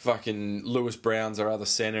fucking Lewis Brown's our other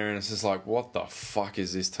centre, and it's just like, what the fuck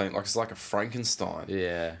is this team? Like, it's like a Frankenstein.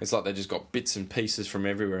 Yeah. It's like they just got bits and pieces from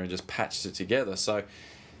everywhere and just patched it together. So,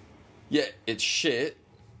 yeah, it's shit,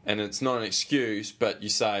 and it's not an excuse, but you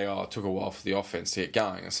say, oh, it took a while for the offence to get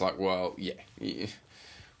going. It's like, well, yeah.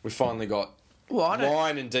 We finally got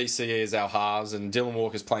Lyon and DCE as our halves, and Dylan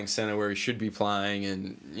Walker's playing centre where he should be playing,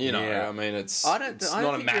 and, you know, I mean, it's not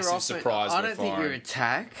a massive surprise. I don't think your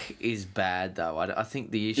attack is bad, though. I think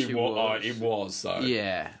the issue was... it was, though.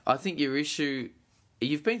 Yeah. I think your issue...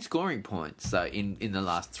 You've been scoring points, though, in the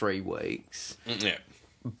last 3 weeks. Yeah.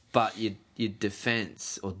 But your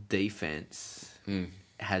defence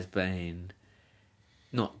has been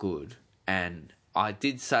not good. And I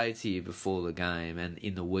did say to you before the game and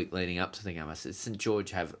in the week leading up to the game, I said, St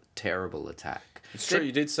George have a terrible attack. It's true,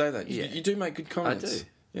 you did say that. You do make good comments. I do.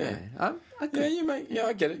 Yeah. I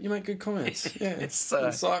get it. You make good comments. Yeah, it's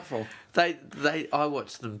insightful. I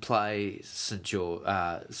watched them play St George.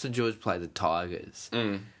 St George play the Tigers.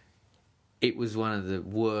 It was one of the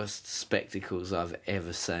worst spectacles I've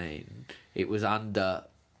ever seen. It was under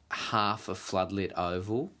half a floodlit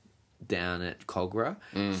oval down at Cogra,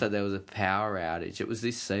 so there was a power outage. It was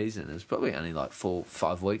this season. It was probably only like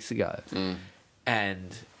 4-5 weeks ago,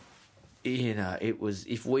 and you know, it was,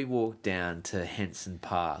 if we walked down to Henson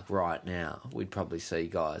Park right now, we'd probably see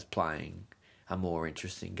guys playing a more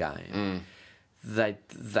interesting game.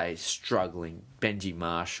 They struggling. Benji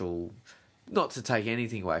Marshall, not to take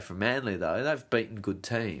anything away from Manly though, they've beaten good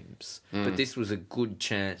teams, but this was a good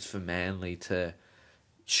chance for Manly to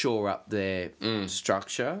shore up their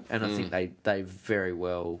structure, and I think they very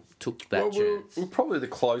well took that chance. We're probably the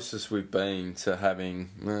closest we've been to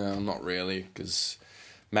having, well, not really, because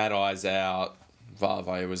Mad Eye's out,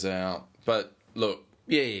 Varve was out, but look,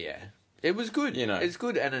 yeah, it was good. You know, it's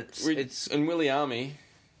good, and it's and Willie Army,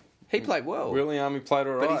 he played well. Willie Army played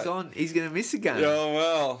all right, but he's going to miss a game. Oh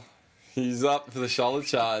well, he's up for the shoulder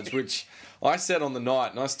charge, which I said on the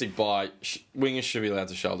night, and I stick by. Wingers should be allowed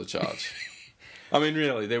to shoulder charge. I mean,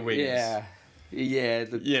 really, they're wingers. Yeah.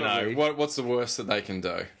 You know, what's the worst that they can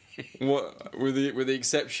do? With the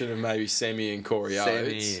exception of maybe Semi and Corey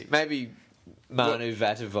Oates. Maybe Manu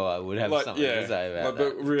Vatuvai would have something to say about that.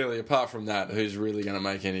 But really, apart from that, who's really going to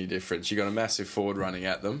make any difference? You've got a massive forward running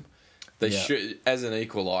at them. They should, as an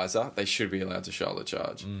equaliser, they should be allowed to shoulder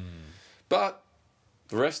charge. But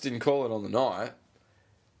the refs didn't call it on the night.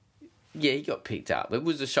 Yeah, he got picked up. It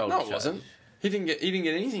was a shoulder charge. No, it wasn't. He didn't get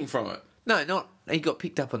anything from it. No, he got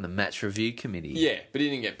picked up on the match review committee. Yeah, but he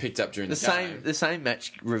didn't get picked up during the game. The same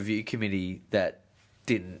match review committee that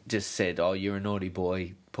didn't just said, "Oh, you're a naughty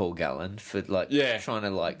boy, Paul Gallen," for trying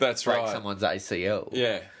to break someone's ACL.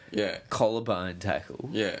 Yeah. Collarbone tackle.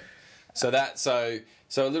 Yeah. So a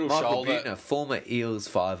little Michael shoulder. Butner, former Eels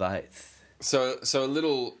 5/8. So a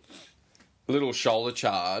little shoulder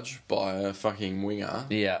charge by a fucking winger.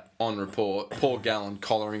 Yeah. On report, Paul Gallen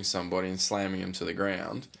collaring somebody and slamming him to the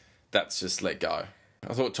ground. That's just let go.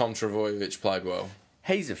 I thought Tom Travojevic played well.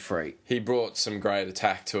 He's a freak. He brought some great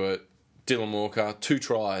attack to it. Dylan Walker, 2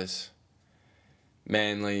 tries.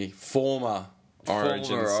 Manly, former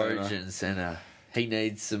Origin centre. He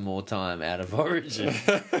needs some more time out of Origin.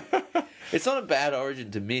 It's not a bad Origin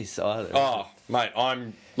to miss either. Oh, mate,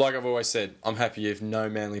 like I've always said, I'm happy if no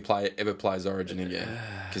Manly player ever plays Origin again.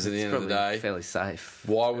 Because at the end of the day, fairly safe.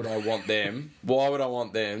 Why would I want them?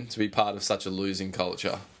 To be part of such a losing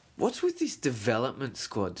culture? What's with this development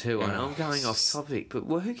squad too? I know I'm going off topic, but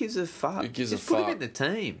who gives a fuck? Who gives a Just put fuck? him in the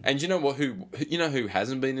team. And you know what? Who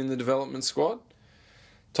hasn't been in the development squad?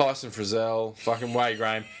 Tyson Frizzell, fucking Wade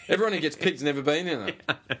Graham. Everyone who gets picked's never been in it.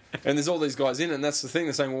 And there's all these guys in it, and that's the thing.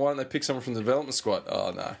 They're saying, well, why don't they pick someone from the development squad?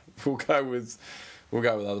 Oh, no. We'll We'll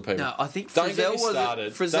go with other people. No, I think Don't get Frizzell me started.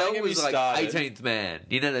 Don't Frizzell get me was like started. 18th man.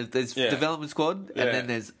 You know, there's Yeah. development squad, Yeah. and then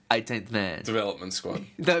there's 18th man. Development squad.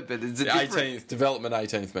 No, but there's a different. 18th, development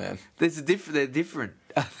 18th man. There's a different. They're different.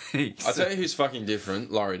 I think. I tell you who's fucking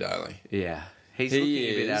different, Laurie Daly. Yeah, he's He looking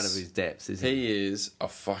a bit is- out of his depths, isn't he? He is a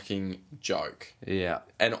fucking joke. Yeah.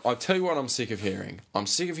 And I'll tell you what I'm sick of hearing. I'm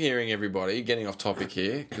sick of hearing everybody getting off topic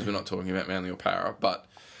here, because we're not talking about Manly or Para, but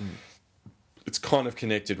it's kind of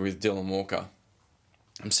connected with Dylan Walker.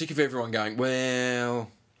 I'm sick of everyone going,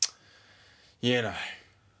 well, you know,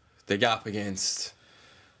 they go up against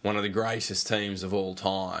one of the greatest teams of all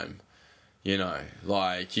time. You know,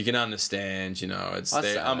 like, you can understand, you know,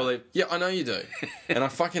 they're unbelievable. Yeah, I know you do. And I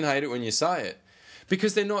fucking hate it when you say it.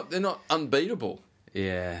 Because they're not unbeatable.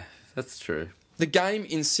 Yeah, that's true. The game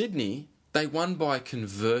in Sydney, they won by a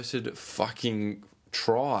converted fucking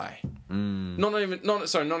try. Not a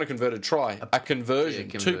converted try, a conversion.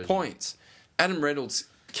 Yeah, 2 points. Adam Reynolds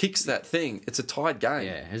kicks that thing. It's a tied game.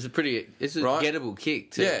 Yeah, it's a Right? gettable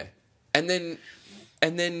kick too. Yeah. And then,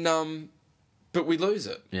 but we lose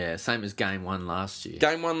it. Yeah, same as game 1 last year.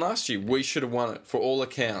 Game 1 last year, we should have won it for all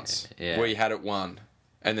accounts. Yeah. We had it won.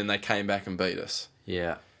 And then they came back and beat us.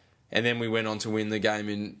 Yeah. And then we went on to win the game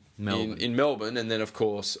in Melbourne, and then, of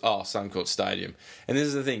course, Suncorp Stadium. And this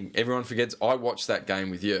is the thing, everyone forgets, I watched that game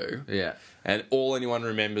with you, Yeah. and all anyone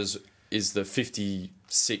remembers is the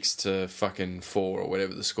 56 to fucking 4 or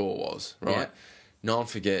whatever the score was, right? Yeah. No one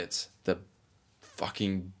forgets the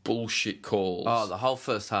fucking bullshit calls. Oh, the whole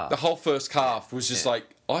first half. The whole first half was just like,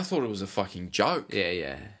 I thought it was a fucking joke.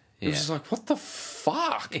 Yeah. It was just like, what the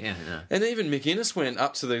fuck? Yeah, no. And even McInnes went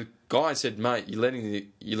up to the guy and said, mate, you're letting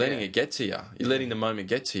it get to you. You're letting the moment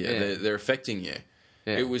get to you. Yeah. They're affecting you.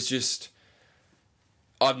 Yeah. It was just...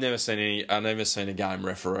 I've never seen a game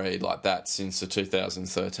refereed like that since the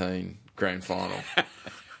 2013 grand final.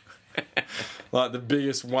 Like the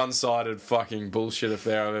biggest one-sided fucking bullshit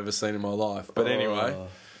affair I've ever seen in my life. But anyway...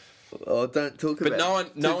 Oh, don't talk But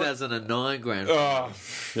about no one- 2009 grand final. Oh,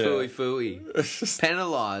 yeah. Fooey.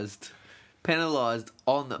 Penalised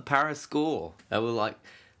on the Para score. They were like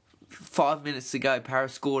 5 minutes to go. Para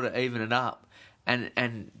scored to even it up,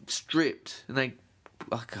 and stripped. And they,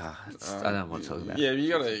 I don't know what to talk about. Yeah, you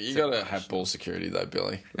gotta have ball security though,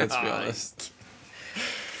 Billy. Let's be honest.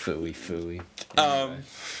 Fooey.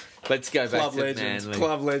 Let's go back to legend, Manly.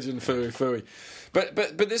 club legend, Fooey.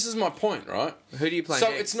 But this is my point, right? Who do you play So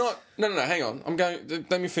next? it's not. No. Hang on. I'm going.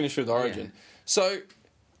 Let me finish with Origin. Yeah.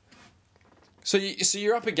 So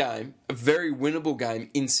you're up a game, a very winnable game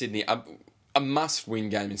in Sydney, a must-win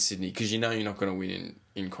game in Sydney because you know you're not going to win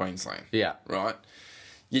in Queensland. Yeah. Right.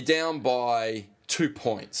 You're down by 2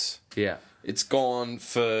 points. Yeah. It's gone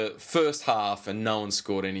for first half and no one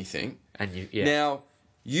scored anything. And Now,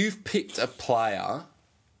 you've picked a player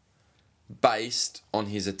based on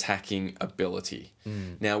his attacking ability.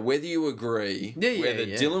 Now, whether you agree whether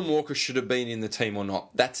Dylan Walker should have been in the team or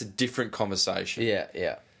not, that's a different conversation.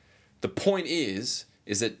 Yeah. The point is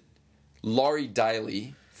that Laurie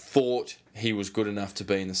Daly thought he was good enough to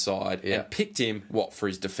be in the side and picked him, for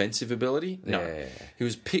his defensive ability? No. Yeah. He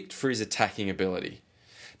was picked for his attacking ability.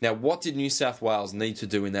 Now, what did New South Wales need to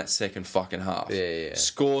do in that second fucking half? Yeah.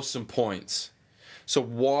 Score some points. So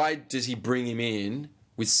why does he bring him in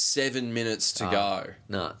with 7 minutes to go?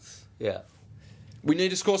 Nuts. Yeah. We need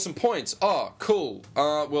to score some points. Oh, cool.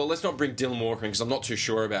 Well, let's not bring Dylan Walker in because I'm not too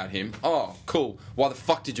sure about him. Oh, cool. Why the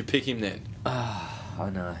fuck did you pick him then? I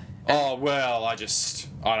know. Oh, well, I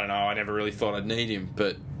don't know. I never really thought I'd need him,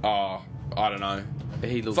 but, I don't know.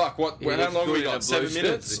 He looks. Fuck, what? he How looks long have good we in a got? blue 7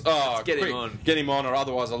 minutes? shirt. Oh, Let's get quick. him on. Get him on, or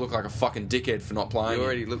otherwise I look like a fucking dickhead for not playing You him.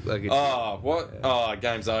 already look like a. Oh, what? Oh,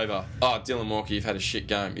 game's over. Oh, Dylan Walker, you've had a shit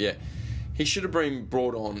game. Yeah. He should have been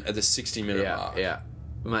brought on at the 60-minute mark. Yeah.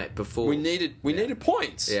 Mate, before. We needed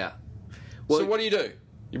points. Yeah. So what do?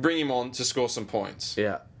 You bring him on to score some points.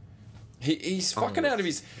 Yeah. He's fucking out of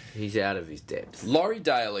his... He's out of his depth. Laurie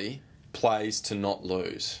Daly plays to not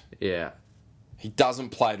lose. Yeah. He doesn't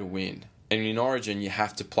play to win. And in Origin, you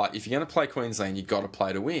have to play... If you're going to play Queensland, you've got to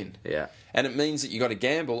play to win. Yeah. And it means that you've got to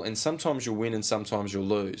gamble, and sometimes you'll win and sometimes you'll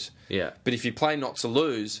lose. Yeah. But if you play not to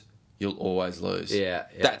lose, you'll always lose. Yeah.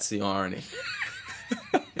 That's the irony.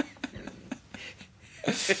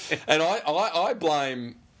 And I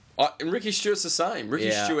blame... and Ricky Stewart's the same.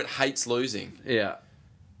 Ricky Stewart hates losing. Yeah.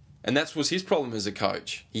 And that was his problem as a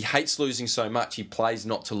coach. He hates losing so much, he plays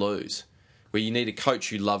not to lose. Where you need a coach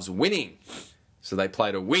who loves winning. So they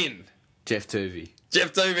play to win. Jeff Tuvey.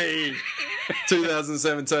 Jeff Tuvey,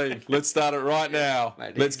 2017. Let's start it right now.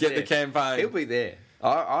 Mate, Let's he's get the there. campaign. He'll be there.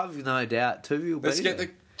 I've no doubt Tuvey will Let's be get there.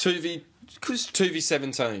 the Tuvey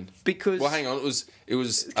 2v17. Because Well, hang on. It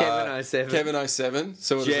was Kevin 07. Kevin 07.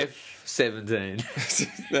 So what Jeff 17. is it?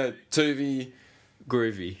 No, 2v.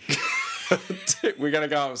 Groovy. We're going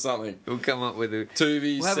to go up with something. We'll come up with a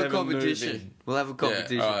 2v7 We'll have a competition. movie. We'll have a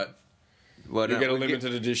competition. Yeah, all right. Why You don't get a we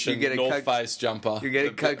limited edition you get a North Face jumper. You get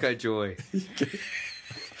a Coco Joy.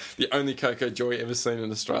 The only Coco Joy ever seen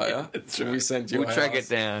in Australia. We sent you. We'll a track house.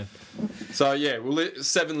 it down. So yeah,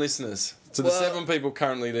 7 listeners. To the Well, 7 people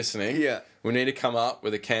currently listening, Yeah. we need to come up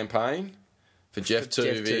with a campaign for Jeff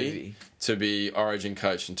Tuvey Tuvey. to be Origin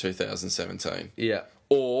coach in 2017. Yeah.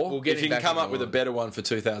 Or We'll get if him you can back come on up with a board. better one for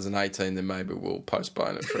 2018, then maybe we'll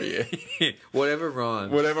postpone it for a year. Whatever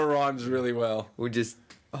rhymes. Whatever rhymes really well. We'll just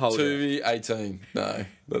hold it. Tuvey 18. No,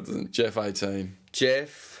 that doesn't. Jeff 18.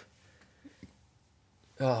 Jeff.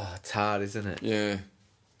 Oh, it's hard, isn't it? Yeah.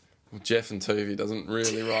 Well, Jeff and Tuvey doesn't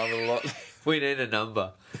really rhyme a lot. We need a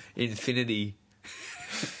number. Infinity.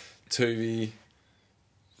 Tuvey.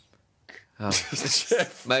 Oh,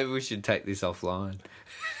 Jeff. maybe we should take this offline.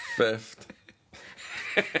 Theft.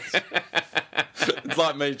 It's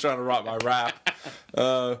like me trying to write my rap.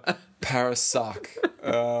 Parasuck.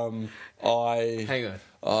 Hang on.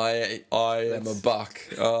 I am a buck.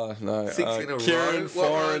 Oh no. 6 in a row? Kieran What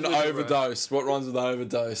Foreign rhymes with a row? overdosed. What rhymes with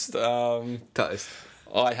overdosed? Toast.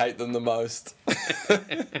 I hate them the most.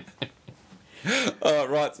 Oh, it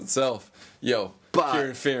writes itself. Yo, But-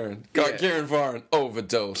 Kieran Fearon. Got Yeah. Kieran Foreign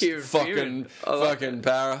overdosed. Kieran fucking Fearon. I like fucking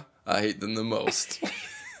para. I hate them the most.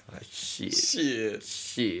 Oh, shit.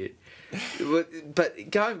 Shit.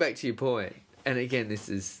 But going back to your point, and again, this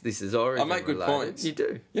is Origin I make good related. points. You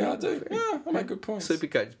do. Yeah, I do. Yeah, I make good points.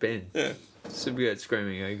 Supercoach Ben. Yeah. Supercoach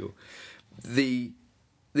Screaming Eagle. The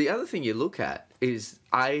other thing you look at is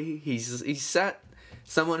he's sat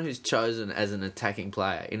someone who's chosen as an attacking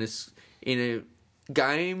player in a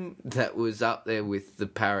game that was up there with the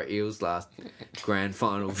Para Eels last grand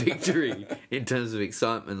final victory in terms of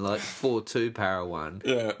excitement, like 4-2 Para won.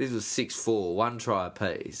 Yeah. This was 6-4, 1 try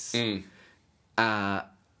apiece.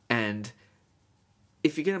 And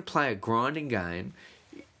if you're going to play a grinding game,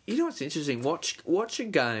 you know what's interesting? Watch a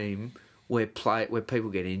game where people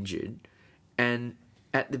get injured, and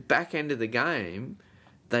at the back end of the game,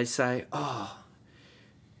 they say, "Oh,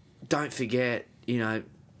 don't forget,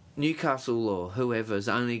 Newcastle or whoever's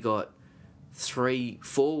only got 3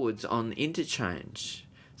 forwards on interchange."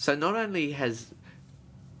 So not only has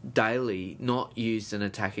Daly not used an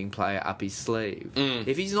attacking player up his sleeve,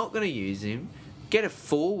 if he's not going to use him, get a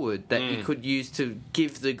forward that you could use to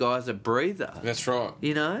give the guys a breather. That's right.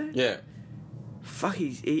 You know? Yeah. Fuck,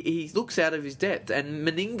 he looks out of his depth. And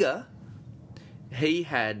Meninga, he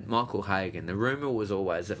had Michael Hagan. The rumour was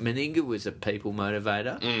always that Meninga was a people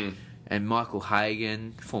motivator. And Michael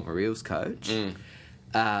Hagan, former Eels coach,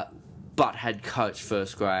 but had coached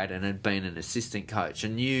first grade and had been an assistant coach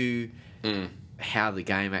and knew how the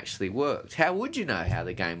game actually worked. How would you know how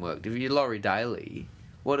the game worked? If you're Laurie Daly,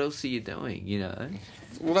 what else are you doing,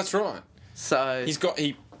 Well, that's right. So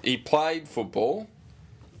He played football,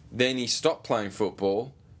 then he stopped playing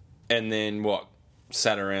football, and then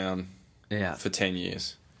sat around yeah. for 10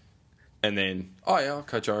 years. And then, I'll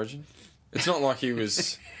coach Origin. It's not like he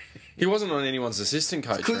wasn't on anyone's assistant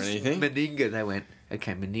coach or anything. Meninga, they went,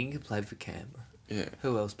 okay, Meninga played for Canberra. Yeah.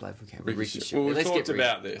 Who else played for Canberra? Ricky. Well, we Let's talked get Ricky.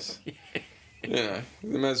 about this. We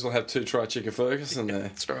may as well have 2 Try Chicka Ferguson there.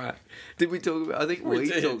 That's right. Did we talk about? I think we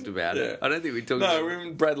did. talked about it. Yeah. I don't think we talked No, about we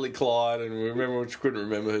remember Bradley Clyde, and we couldn't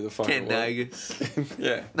remember who the fuck Ken it was. Nagus.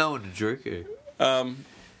 Yeah. No one to Druku.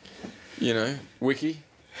 Wiki.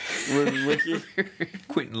 Ruben Wiki.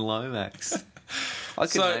 Quentin Lomax. I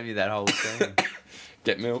could So- name you that whole thing.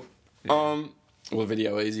 Get milk. Well,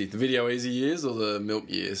 Video Easy. The Video Easy years or the milk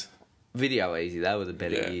years? Video easy. They were the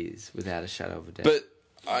better Yeah. years, without a shadow of a doubt. But,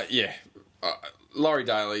 Laurie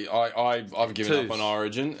Daly, I've given Tooth. up on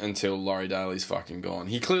Origin until Laurie Daly's fucking gone.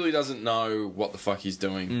 He clearly doesn't know what the fuck he's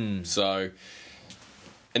doing. So,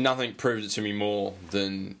 and nothing proves it to me more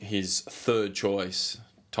than his third choice,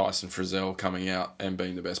 Tyson Frizzell, coming out and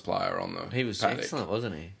being the best player on the he was paddock. excellent,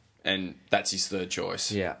 wasn't he? And that's his third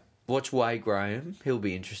choice. Yeah. Watch Wade Graham. He'll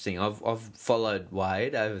be interesting. I've followed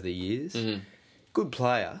Wade over the years. Good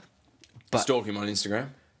player. But Stalk him on Instagram.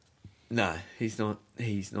 no, he's not.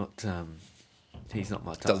 He's not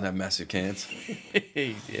my type. Doesn't have massive cans.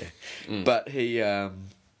 Yeah. But he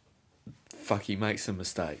makes some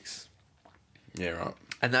mistakes. Yeah, right.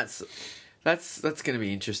 And that's going to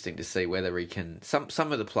be interesting to see whether he can. Some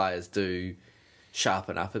of the players do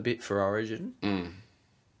sharpen up a bit for Origin,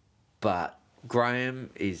 but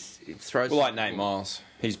Graham throws. Well, like Nate Miles,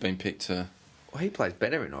 he's been picked to Well, he plays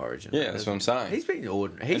better in Origin. Yeah, that's what I'm saying. He's been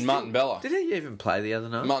ordinary. And Martin Bella. Did he even play the other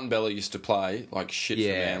night? Martin Bella used to play like shit for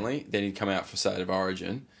Yeah. Manly. Then he'd come out for State of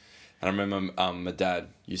Origin. And I remember my dad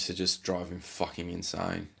used to just drive him fucking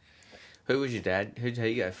insane. Who was your dad? Who did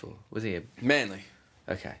he go for? Was he a... Manly.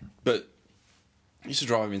 Okay. But he used to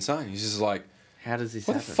drive him insane. He's just like, How does this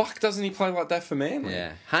what happen? the fuck doesn't he play like that for Manly?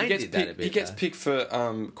 Yeah. Hayne did that a bit, He gets though. picked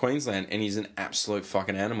for Queensland and he's an absolute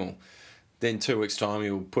fucking animal. Then 2 weeks' time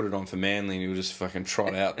he'll put it on for Manly and he'll just fucking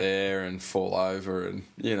trot out there and fall over and,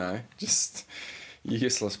 you know, just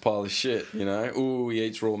useless pile of shit, you know. Ooh, he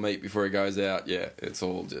eats raw meat before he goes out. Yeah, it's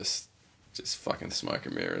all just fucking smoke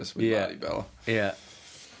and mirrors with Marty Bella. Yeah.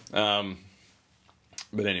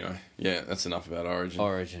 But anyway, yeah, that's enough about Origin.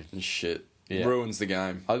 Origin. And shit. Yeah. Ruins the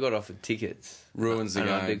game. I got offered tickets. Ruins the and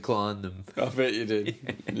game. I declined them. I bet you did.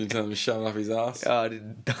 You tell him to shove up his ass. Oh, I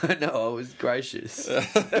didn't. No, I was gracious.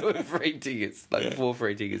 There were free tickets, like 4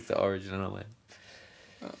 free tickets to Origin, and I went.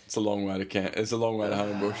 It's a long way to It's a long way to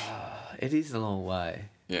Homebush. It is a long way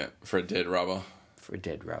Yeah, for a dead rubber for a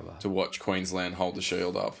dead rubber. to watch Queensland hold the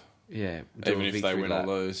shield up, Yeah, do even a if they victory win lap or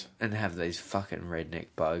lose. and have these fucking redneck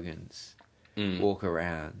bogans walk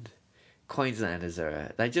around. Queenslanders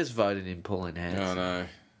they just voted in Pauline Hanson. I know.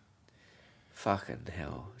 Fucking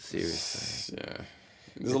hell, seriously. Yeah,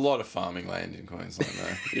 there's a lot of farming land in Queensland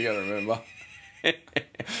though. You got to remember.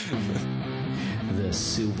 The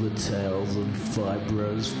Silvertails and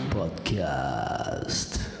Fibros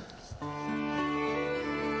Podcast.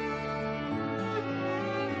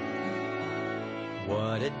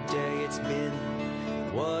 What a day it's been,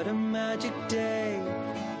 what a magic day.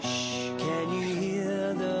 Shh, can you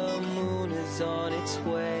hear the moon is on its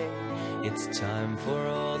way? It's time for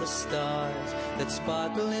all the stars that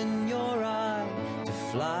sparkle in your eye to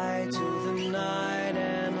fly to the night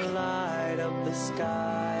and light up the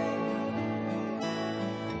sky.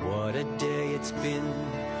 What a day it's been,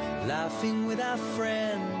 laughing with our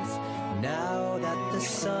friends, now that the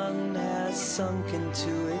sun has sunk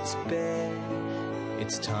into its bed.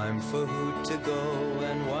 It's time for Hoot to go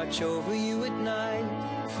and watch over you at night.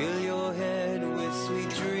 Fill your head with sweet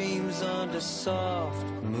dreams under soft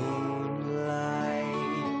moonlight.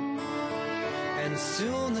 And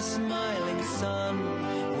soon the smiling sun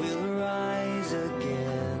will rise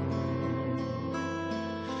again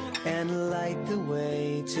and light the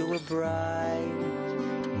way to a bright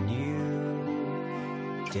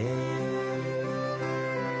new day.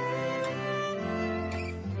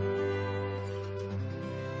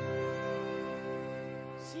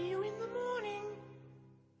 See you in the morning.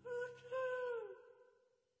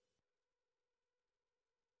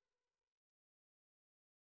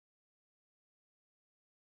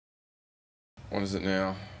 What is it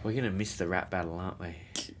now? We're gonna miss the rap battle, aren't we?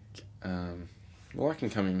 Well, I can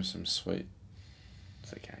come in with some sweet.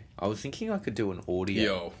 It's okay. I was thinking I could do an audio.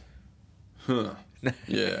 Yo. Huh.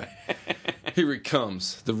 Yeah. Here it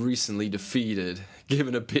comes, the recently defeated,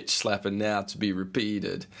 given a bitch slapper now to be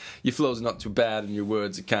repeated. Your flow's not too bad and your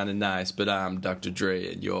words are kinda nice, but I'm Dr.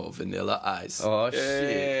 Dre and you're Vanilla Ice. Oh,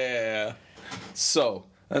 shit. Yeah. So,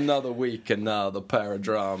 another week, another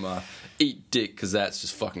paradrama. Eat dick, cause that's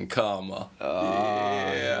just fucking karma. Oh,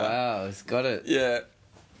 Yeah. wow. It's got it. Yeah.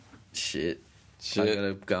 Shit. Shit. I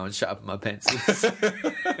gotta go and sharpen my pencils.